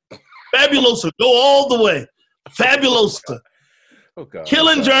about that? Fabulosa. Go all the way. Fabulosa. Oh, God.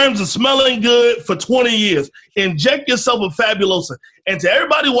 Killing germs and smelling good for 20 years. Inject yourself with Fabulosa. And to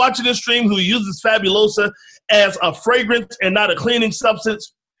everybody watching this stream who uses Fabulosa as a fragrance and not a cleaning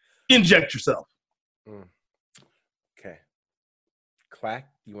substance, inject yourself. Okay. Clack,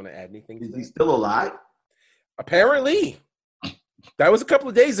 you want to add anything? Is he still alive? Apparently. That was a couple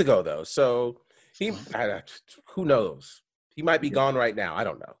of days ago, though. So who knows? He might be gone right now. I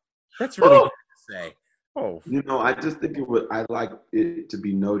don't know. That's really hard to say. Oh, I just think I'd like it to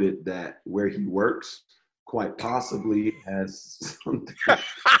be noted that where he works quite possibly has something.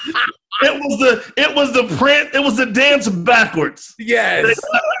 It was the dance backwards. Yes.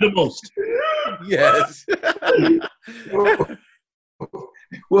 The most. Yes. It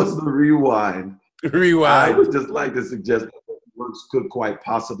was the rewind. Rewind. I would just like to suggest that works could quite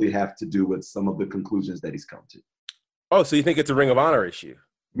possibly have to do with some of the conclusions that he's come to. Oh, so you think it's a Ring of Honor issue?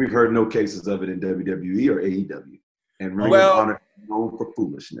 We've heard no cases of it in WWE or AEW. And Ring of Honor is known for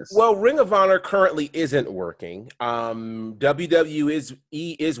foolishness. Well, Ring of Honor currently isn't working. WWE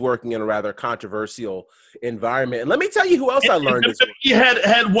is working in a rather controversial environment. And let me tell you who else I learned this week. He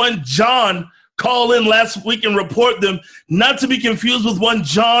had one John call in last week and report them, not to be confused with one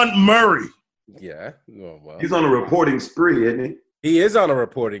John Murray. Yeah. Oh, well. He's on a reporting spree, isn't he? He is on a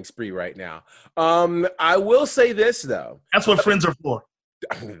reporting spree right now. I will say this, though. That's what friends are for.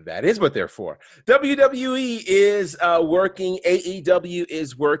 That is what they're for. WWE is working. AEW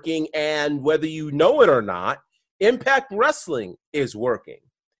is working. And whether you know it or not, Impact Wrestling is working.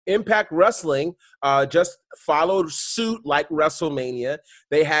 Impact Wrestling just followed suit like WrestleMania.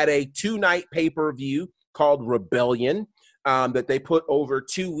 They had a 2-night pay-per-view called Rebellion that they put over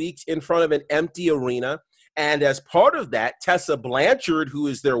 2 weeks in front of an empty arena. And as part of that, Tessa Blanchard, who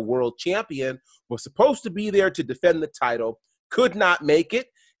is their world champion, was supposed to be there to defend the title, could not make it.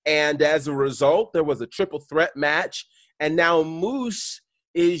 And as a result, there was a triple threat match. And now Moose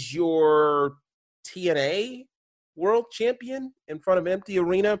is your TNA world champion in front of empty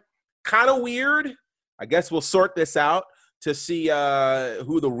arena. Kind of weird. I guess we'll sort this out to see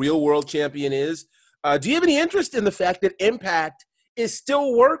who the real world champion is. Do you have any interest in the fact that Impact is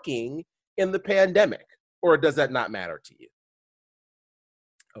still working in the pandemic? Or does that not matter to you?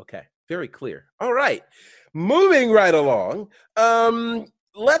 Okay, very clear. All right, moving right along.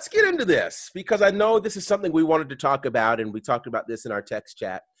 Let's get into this because I know this is something we wanted to talk about, and we talked about this in our text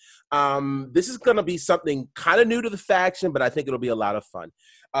chat. This is going to be something kind of new to the faction, but I think it'll be a lot of fun.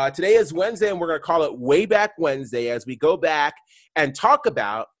 Today is Wednesday, and we're going to call it Way Back Wednesday as we go back and talk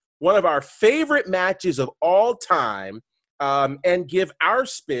about one of our favorite matches of all time. And give our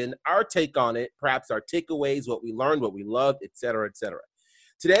spin, our take on it, perhaps our takeaways, what we learned, what we loved, et cetera, et cetera.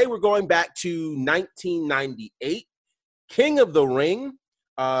 Today, we're going back to 1998, King of the Ring,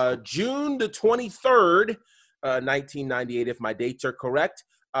 June the 23rd, 1998, if my dates are correct,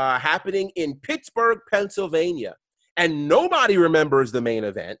 happening in Pittsburgh, Pennsylvania. And nobody remembers the main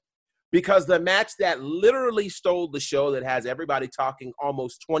event because the match that literally stole the show that has everybody talking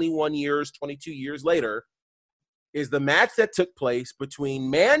almost 21 years, 22 years later, is the match that took place between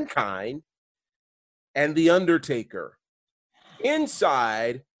Mankind and The Undertaker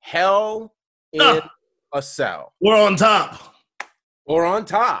inside Hell in a Cell. We're on top. Or on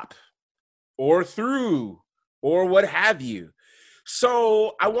top. Or through. Or what have you.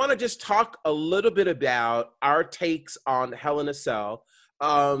 So I want to just talk a little bit about our takes on Hell in a Cell.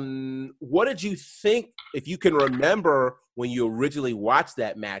 What did you think, if you can remember when you originally watched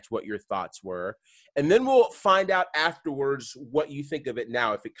that match, what your thoughts were? And then we'll find out afterwards what you think of it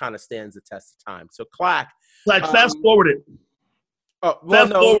now, if it kind of stands the test of time. So, Clack. Fast forward it.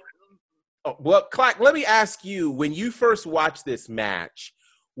 Well, Clack, let me ask you, when you first watched this match,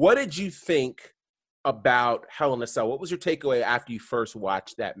 what did you think about Hell in a Cell? What was your takeaway after you first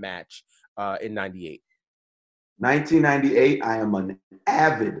watched that match in 98? 1998, I am an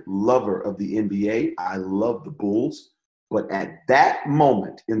avid lover of the NBA. I love the Bulls. But at that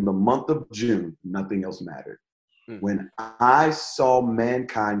moment in the month of June, nothing else mattered. When I saw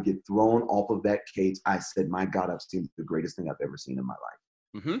Mankind get thrown off of that cage, I said, my God, I've seen the greatest thing I've ever seen in my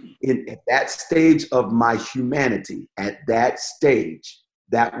life. At that stage of my humanity, at that stage,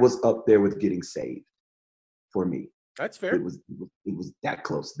 that was up there with getting saved for me. That's fair. It was that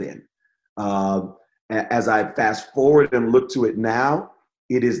close then. As I fast forward and look to it now,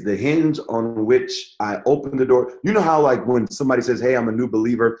 it is the hinge on which I open the door. You know how, like, when somebody says, hey, I'm a new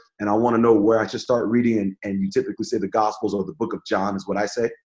believer and I want to know where I should start reading, and you typically say the Gospels or the book of John is what I say.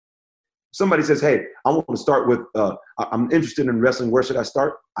 Somebody says, hey, I want to start with, I'm interested in wrestling. Where should I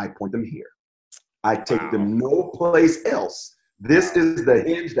start? I point them here. I take them no place else This is the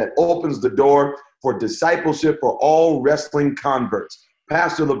hinge that opens the door for discipleship for all wrestling converts.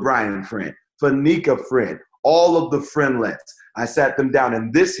 Pastor LeBrian friend, Fanika friend, all of the friendlets. I sat them down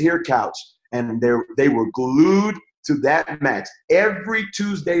in this here couch, and they were glued to that match every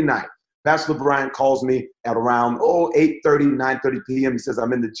Tuesday night. Pastor LeBrian calls me at around 8:30, 9:30 p.m. He says,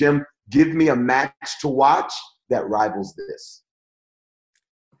 I'm in the gym. Give me a match to watch that rivals this.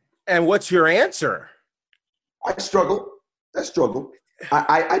 And what's your answer? I struggle.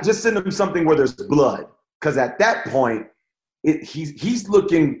 I just send him something where there's blood, because at that point, he's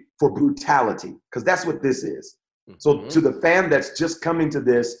looking for brutality, because that's what this is. So to the fan that's just coming to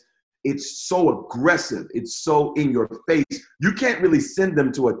this, it's so aggressive. It's so in your face. You can't really send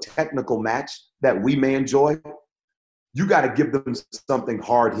them to a technical match that we may enjoy. You got to give them something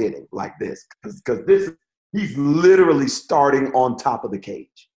hard hitting like this, because he's literally starting on top of the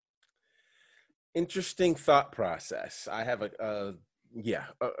cage. Interesting thought process. I have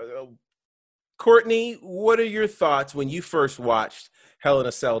Courtney, what are your thoughts when you first watched Hell in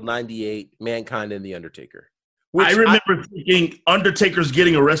a Cell 98, Mankind and The Undertaker? I remember thinking Undertaker's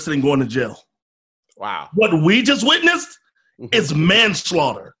getting arrested and going to jail. Wow. What we just witnessed is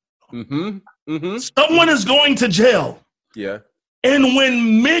manslaughter. Someone is going to jail. Yeah. And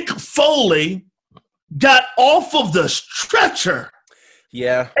when Mick Foley got off of the stretcher,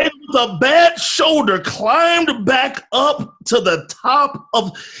 yeah, and with a bad shoulder climbed back up to the top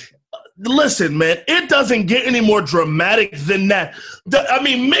of listen, man, it doesn't get any more dramatic than that.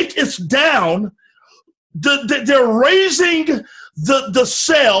 Mick is down. They're raising the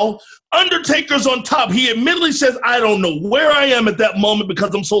cell. Undertaker's on top. He admittedly says, I don't know where I am at that moment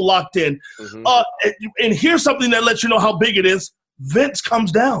because I'm so locked in. And here's something that lets you know how big it is. Vince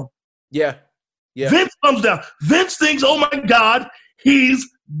comes down. Yeah. Vince comes down. Vince thinks, oh, my God, he's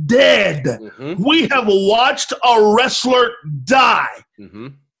dead. We have watched a wrestler die.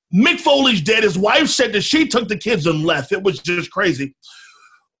 Mick Foley's dead. His wife said that she took the kids and left. It was just crazy.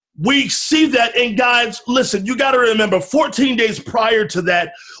 We see that, and guys, listen, you got to remember, 14 days prior to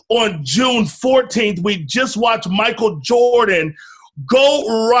that, on June 14th, we just watched Michael Jordan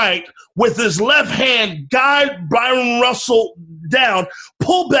go right with his left hand, guide Byron Russell down,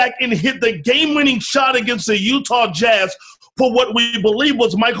 pull back and hit the game-winning shot against the Utah Jazz for what we believe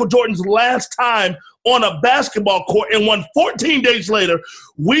was Michael Jordan's last time on a basketball court. And 14 days later,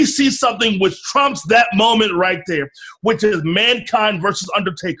 we see something which trumps that moment right there, which is Mankind versus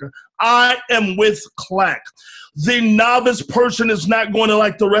Undertaker. I am with Clack. The novice person is not going to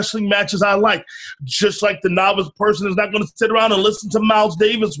like the wrestling matches I like, just like the novice person is not going to sit around and listen to Miles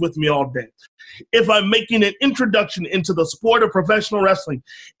Davis with me all day. If I'm making an introduction into the sport of professional wrestling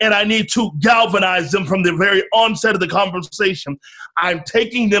and I need to galvanize them from the very onset of the conversation, I'm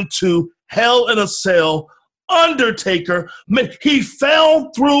taking them to Hell in a Cell, Undertaker. He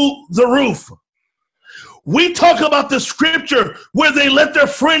fell through the roof. We talk about the scripture where they let their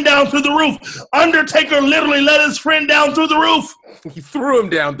friend down through the roof. Undertaker literally let his friend down through the roof. He threw him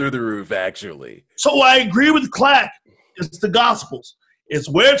down through the roof, actually. So I agree with Clack. It's the Gospels. It's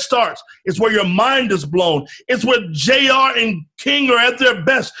where it starts. It's where your mind is blown. It's where JR and King are at their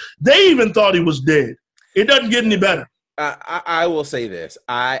best. They even thought he was dead. It doesn't get any better. I will say this.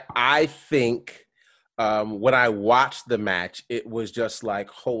 I think when I watched the match, it was just like,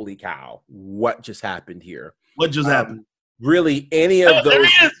 holy cow, what just happened here? What just happened? Really, any of those?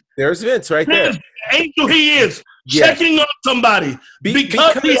 There's Vince right there. Angel he is. Yes. Checking on somebody.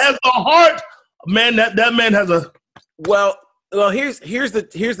 Because he has a heart. Man, that man has a... Well, here's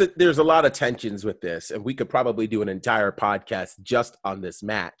the there's a lot of tensions with this, and we could probably do an entire podcast just on this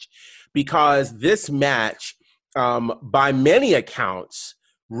match, because this match, by many accounts,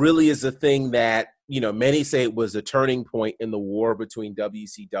 really is a thing that, many say it was a turning point in the war between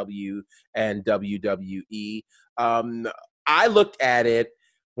WCW and WWE. I looked at it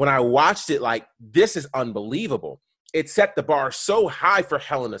when I watched it like, this is unbelievable. It set the bar so high for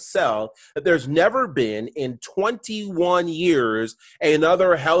Hell in a Cell that there's never been in 21 years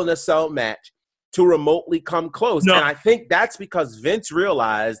another Hell in a Cell match to remotely come close. No. And I think that's because Vince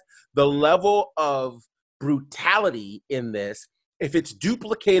realized the level of brutality in this. If it's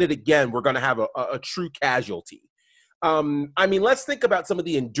duplicated again, we're going to have a true casualty. Let's think about some of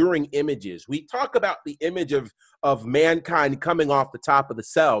the enduring images. We talk about the image of Mankind coming off the top of the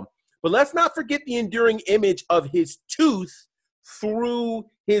cell, but let's not forget the enduring image of his tooth through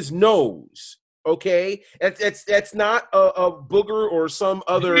his nose. Okay, it's not a booger or some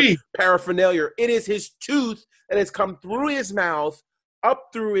other paraphernalia. It is his tooth that has come through his mouth, up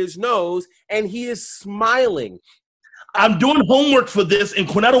through his nose, and he is smiling. I'm doing homework for this, and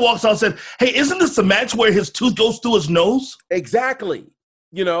Cornetto walks out and said, "Hey, isn't this the match where his tooth goes through his nose?" Exactly.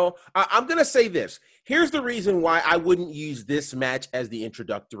 You know, I'm going to say this. Here's the reason why I wouldn't use this match as the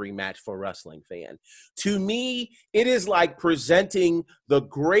introductory match for a wrestling fan. To me, it is like presenting the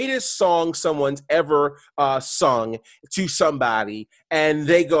greatest song someone's ever sung to somebody, and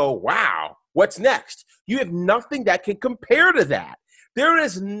they go, wow, what's next? You have nothing that can compare to that. There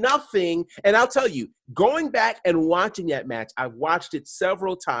is nothing, and I'll tell you, going back and watching that match, I've watched it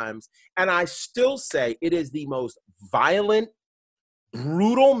several times, and I still say it is the most violent,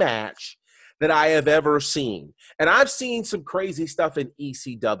 brutal match that I have ever seen. And I've seen some crazy stuff in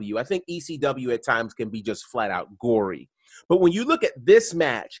ECW. I think ECW at times can be just flat out gory. But when you look at this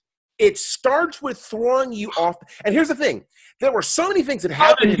match, it starts with throwing you off. And here's the thing. There were so many things that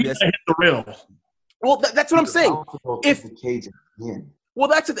happened in this. Hit the rail. Well, that's what I'm saying. Well,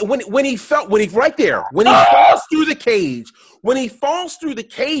 that's it. When he right there, when he falls through the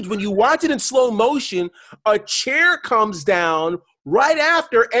cage, when you watch it in slow motion, a chair comes down right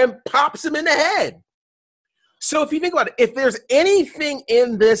after and pops him in the head. So if you think about it, if there's anything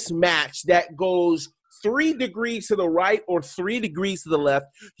in this match that goes 3 degrees to the right or 3 degrees to the left,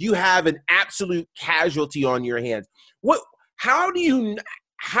 you have an absolute casualty on your hands. How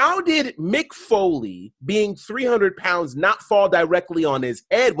did Mick Foley, being 300 pounds, not fall directly on his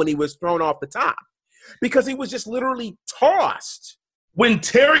head when he was thrown off the top? Because he was just literally tossed. When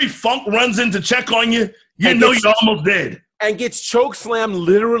Terry Funk runs in to check on you, you know you're almost dead. And gets choke slammed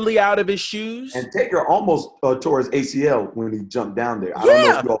literally out of his shoes. And Taker almost tore his ACL when he jumped down there. I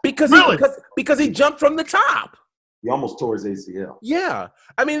Yeah, don't know because he jumped from the top. He almost tore his ACL. Yeah.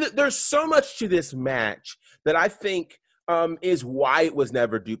 I mean, there's so much to this match that I think is why it was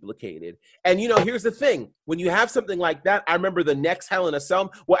never duplicated. And, you know, here's the thing. When you have something like that, I remember the next Hell in a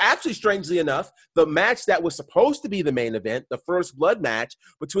Cell. Well, actually, strangely enough, the match that was supposed to be the main event, the first blood match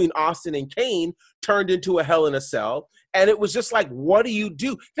between Austin and Kane, turned into a Hell in a Cell. And it was just like, what do you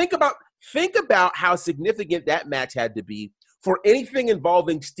do? Think about how significant that match had to be for anything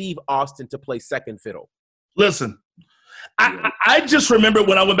involving Steve Austin to play second fiddle. Listen, I just remember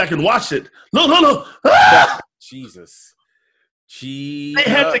when I went back and watched it. Look. Ah! Jesus. They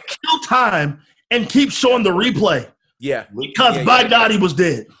had to kill time and keep showing the replay. Yeah. Because by God, he was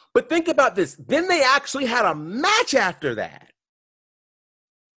dead. But think about this. Then they actually had a match after that.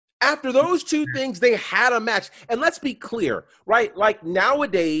 After those two things, they had a match. And let's be clear, right? Like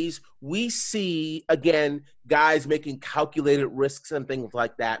nowadays, we see, again, guys making calculated risks and things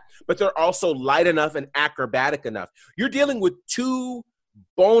like that, but they're also light enough and acrobatic enough. You're dealing with two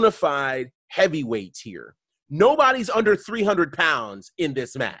bona fide heavyweights here. Nobody's under 300 pounds in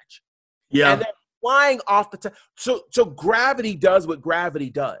this match. Yeah. And they're flying off the top. So gravity does what gravity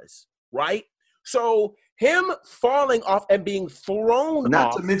does, right? So him falling off and being thrown off.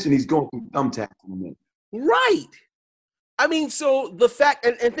 Not to mention he's going through thumbtacks in a minute. Right. I mean, so the fact,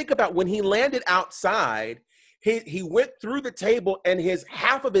 and think about when he landed outside, he went through the table and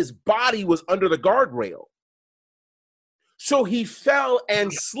half of his body was under the guardrail. So he fell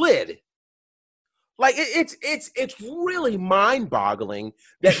and slid. Like it's really mind-boggling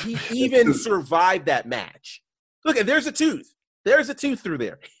that he even survived that match. Look, there's a tooth. There's a tooth through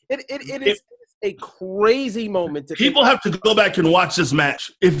there. It is a crazy moment. People have to go back and watch this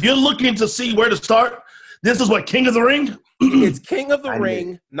match. If you're looking to see where to start, this is what King of the Ring. It's King of the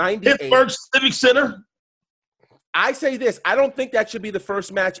Ring, 98. Pittsburgh Civic Center. I say this. I don't think that should be the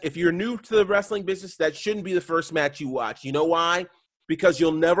first match. If you're new to the wrestling business, that shouldn't be the first match you watch. You know why? Because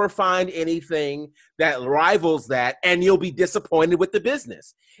you'll never find anything that rivals that, and you'll be disappointed with the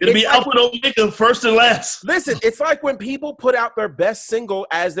business. It'll be Alpha and Omega first and last. Listen, it's like when people put out their best single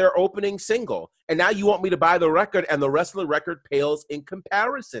as their opening single, and now you want me to buy the record, and the rest of the record pales in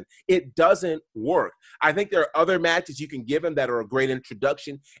comparison. It doesn't work. I think there are other matches you can give them that are a great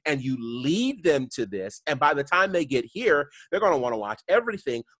introduction, and you lead them to this, and by the time they get here, they're going to want to watch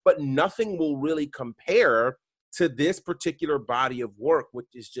everything, but nothing will really compare to this particular body of work, which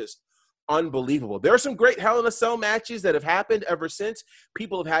is just unbelievable. There are some great Hell in a Cell matches that have happened ever since.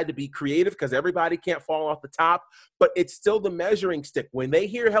 People have had to be creative because everybody can't fall off the top, but it's still the measuring stick. When they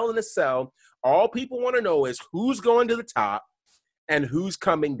hear Hell in a Cell, all people want to know is who's going to the top and who's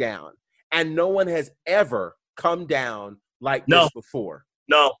coming down. And no one has ever come down like this before.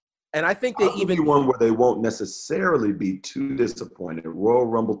 No. And I think they even one where they won't necessarily be too disappointed. Royal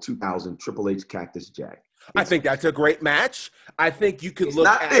Rumble 2000, Triple H, Cactus Jack. I think that's a great match. I think you could look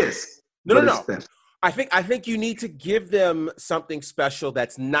not at this. No. I think you need to give them something special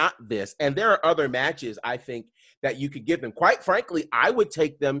that's not this. And there are other matches I think that you could give them. Quite frankly, I would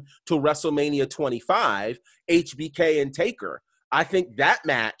take them to WrestleMania 25, HBK and Taker. I think that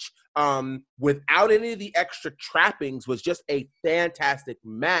match, without any of the extra trappings, was just a fantastic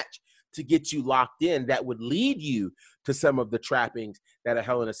match to get you locked in that would lead you to some of the trappings that a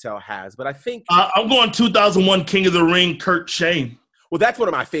Hell in a Cell has. But I think I'm going 2001 King of the Ring, Kurt Shane. Well, that's one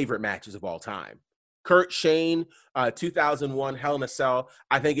of my favorite matches of all time. Kurt Shane, 2001 Hell in a Cell.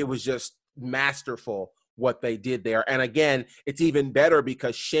 I think it was just masterful what they did there. And again, it's even better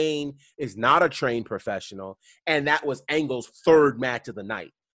because Shane is not a trained professional, and that was Angle's third match of the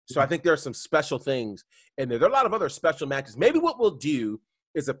night. So I think there are some special things in there. There are a lot of other special matches. Maybe what we'll do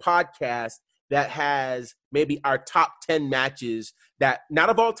is a podcast that has maybe our top 10 matches that, not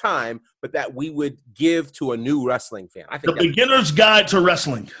of all time, but that we would give to a new wrestling fan. I think the beginner's guide to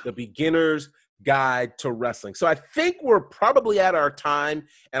wrestling. The beginner's guide to wrestling. So I think we're probably at our time.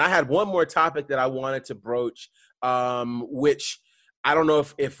 And I had one more topic that I wanted to broach, which I don't know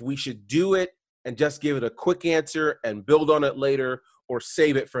if we should do it and just give it a quick answer and build on it later, or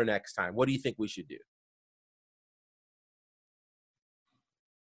save it for next time. What do you think we should do?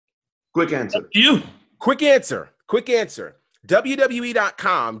 Quick answer. You. Quick answer.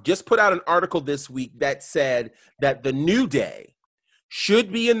 WWE.com just put out an article this week that said that the New Day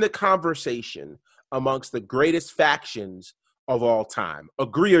should be in the conversation amongst the greatest factions of all time.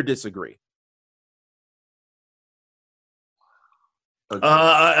 Agree or disagree?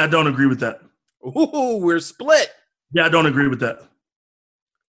 I don't agree with that. Ooh, we're split. Yeah, I don't agree with that.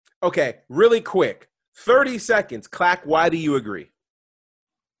 Okay, really quick. 30 seconds. Clack, why do you agree?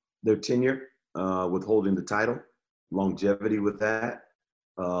 Their tenure with holding the title, longevity with that,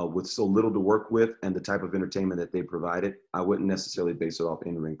 with so little to work with, and the type of entertainment that they provided, I wouldn't necessarily base it off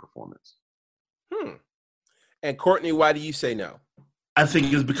in-ring performance. And Courtney, why do you say no? I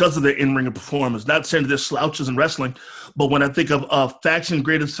think it's because of their in-ring performance. Not saying that they're slouches in wrestling, but when I think of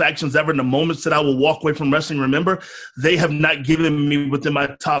greatest factions ever, in the moments that I will walk away from wrestling, remember, they have not given me within my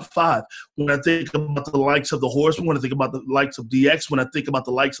top 5. When I think about the likes of the Horsemen, when I think about the likes of DX, when I think about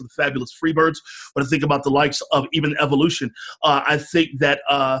the likes of the Fabulous Freebirds, when I think about the likes of even Evolution, I think that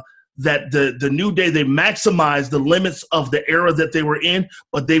that the New Day, they maximized the limits of the era that they were in,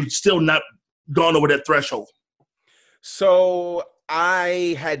 but they've still not gone over that threshold. So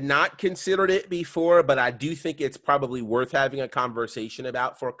I had not considered it before, but I do think it's probably worth having a conversation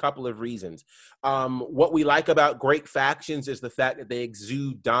about for a couple of reasons. What we like about great factions is the fact that they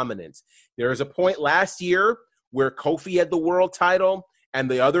exude dominance. There was a point last year where Kofi had the world title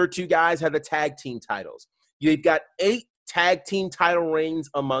and the other two guys had the tag team titles. You've got 8 tag team title reigns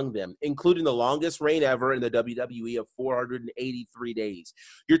among them, including the longest reign ever in the WWE of 483 days.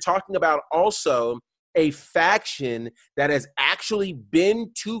 You're talking about also a faction that has actually been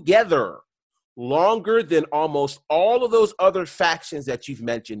together longer than almost all of those other factions that you've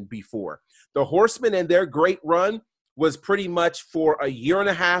mentioned before. The Horsemen and their great run was pretty much for a year and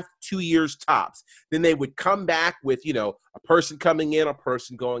a half, 2 years tops. Then they would come back with, a person coming in, a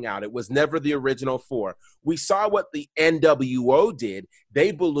person going out. It was never the original 4. We saw what the NWO did.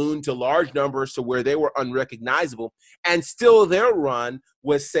 They ballooned to large numbers to where they were unrecognizable, and still their run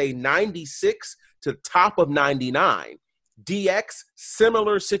was, say, 96 to top of 99. DX,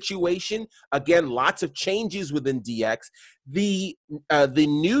 similar situation. Again, lots of changes within DX. The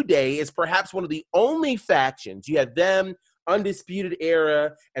New Day is perhaps one of the only factions. You have them, Undisputed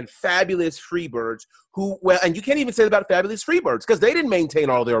Era, and Fabulous Freebirds, and you can't even say about Fabulous Freebirds because they didn't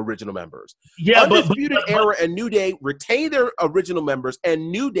maintain all their original members. Yeah, Undisputed Era and New Day retain their original members, and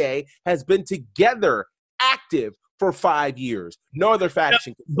New Day has been together, active, for 5 years. No other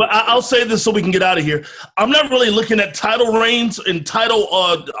faction. Yeah, but I'll say this so we can get out of here. I'm not really looking at title reigns and title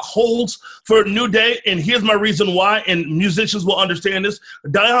holds for New Day, and here's my reason why, and musicians will understand this.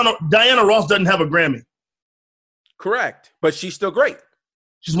 Diana Ross doesn't have a Grammy. Correct, but she's still great.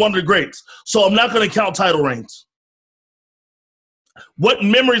 She's one of the greats. So I'm not going to count title reigns. What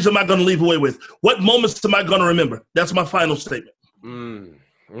memories am I going to leave away with? What moments am I going to remember? That's my final statement.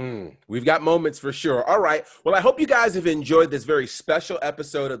 We've got moments for sure. All right. Well, I hope you guys have enjoyed this very special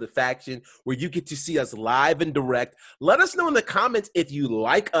episode of The Faction where you get to see us live and direct. Let us know in the comments if you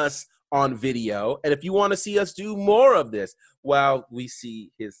like us on video and if you want to see us do more of this while we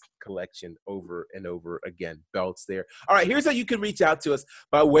see his collection over and over again. Belts there. All right. Here's how you can reach out to us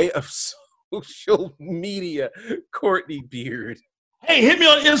by way of social media. Courtney Beard. Hey, hit me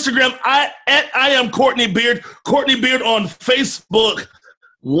on Instagram. I am Courtney Beard. Courtney Beard on Facebook.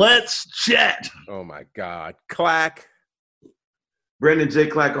 Let's chat. Oh, my God. Clack. Brandon J.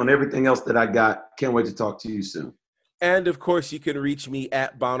 Clack on everything else that I got. Can't wait to talk to you soon. And of course, you can reach me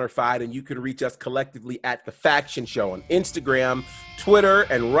at Bonnerfied, and you can reach us collectively at The Faction Show on Instagram, Twitter,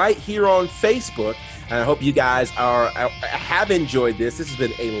 and right here on Facebook. And I hope you guys have enjoyed this. This has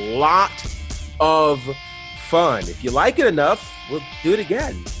been a lot of fun. If you like it enough, we'll do it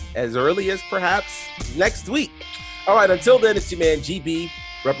again as early as perhaps next week. All right, until then, it's your man GB,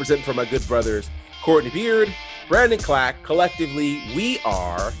 representing for my good brothers, Courtney Beard, Brandon Clack. Collectively, we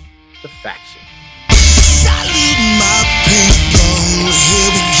are The Faction. Salute my people.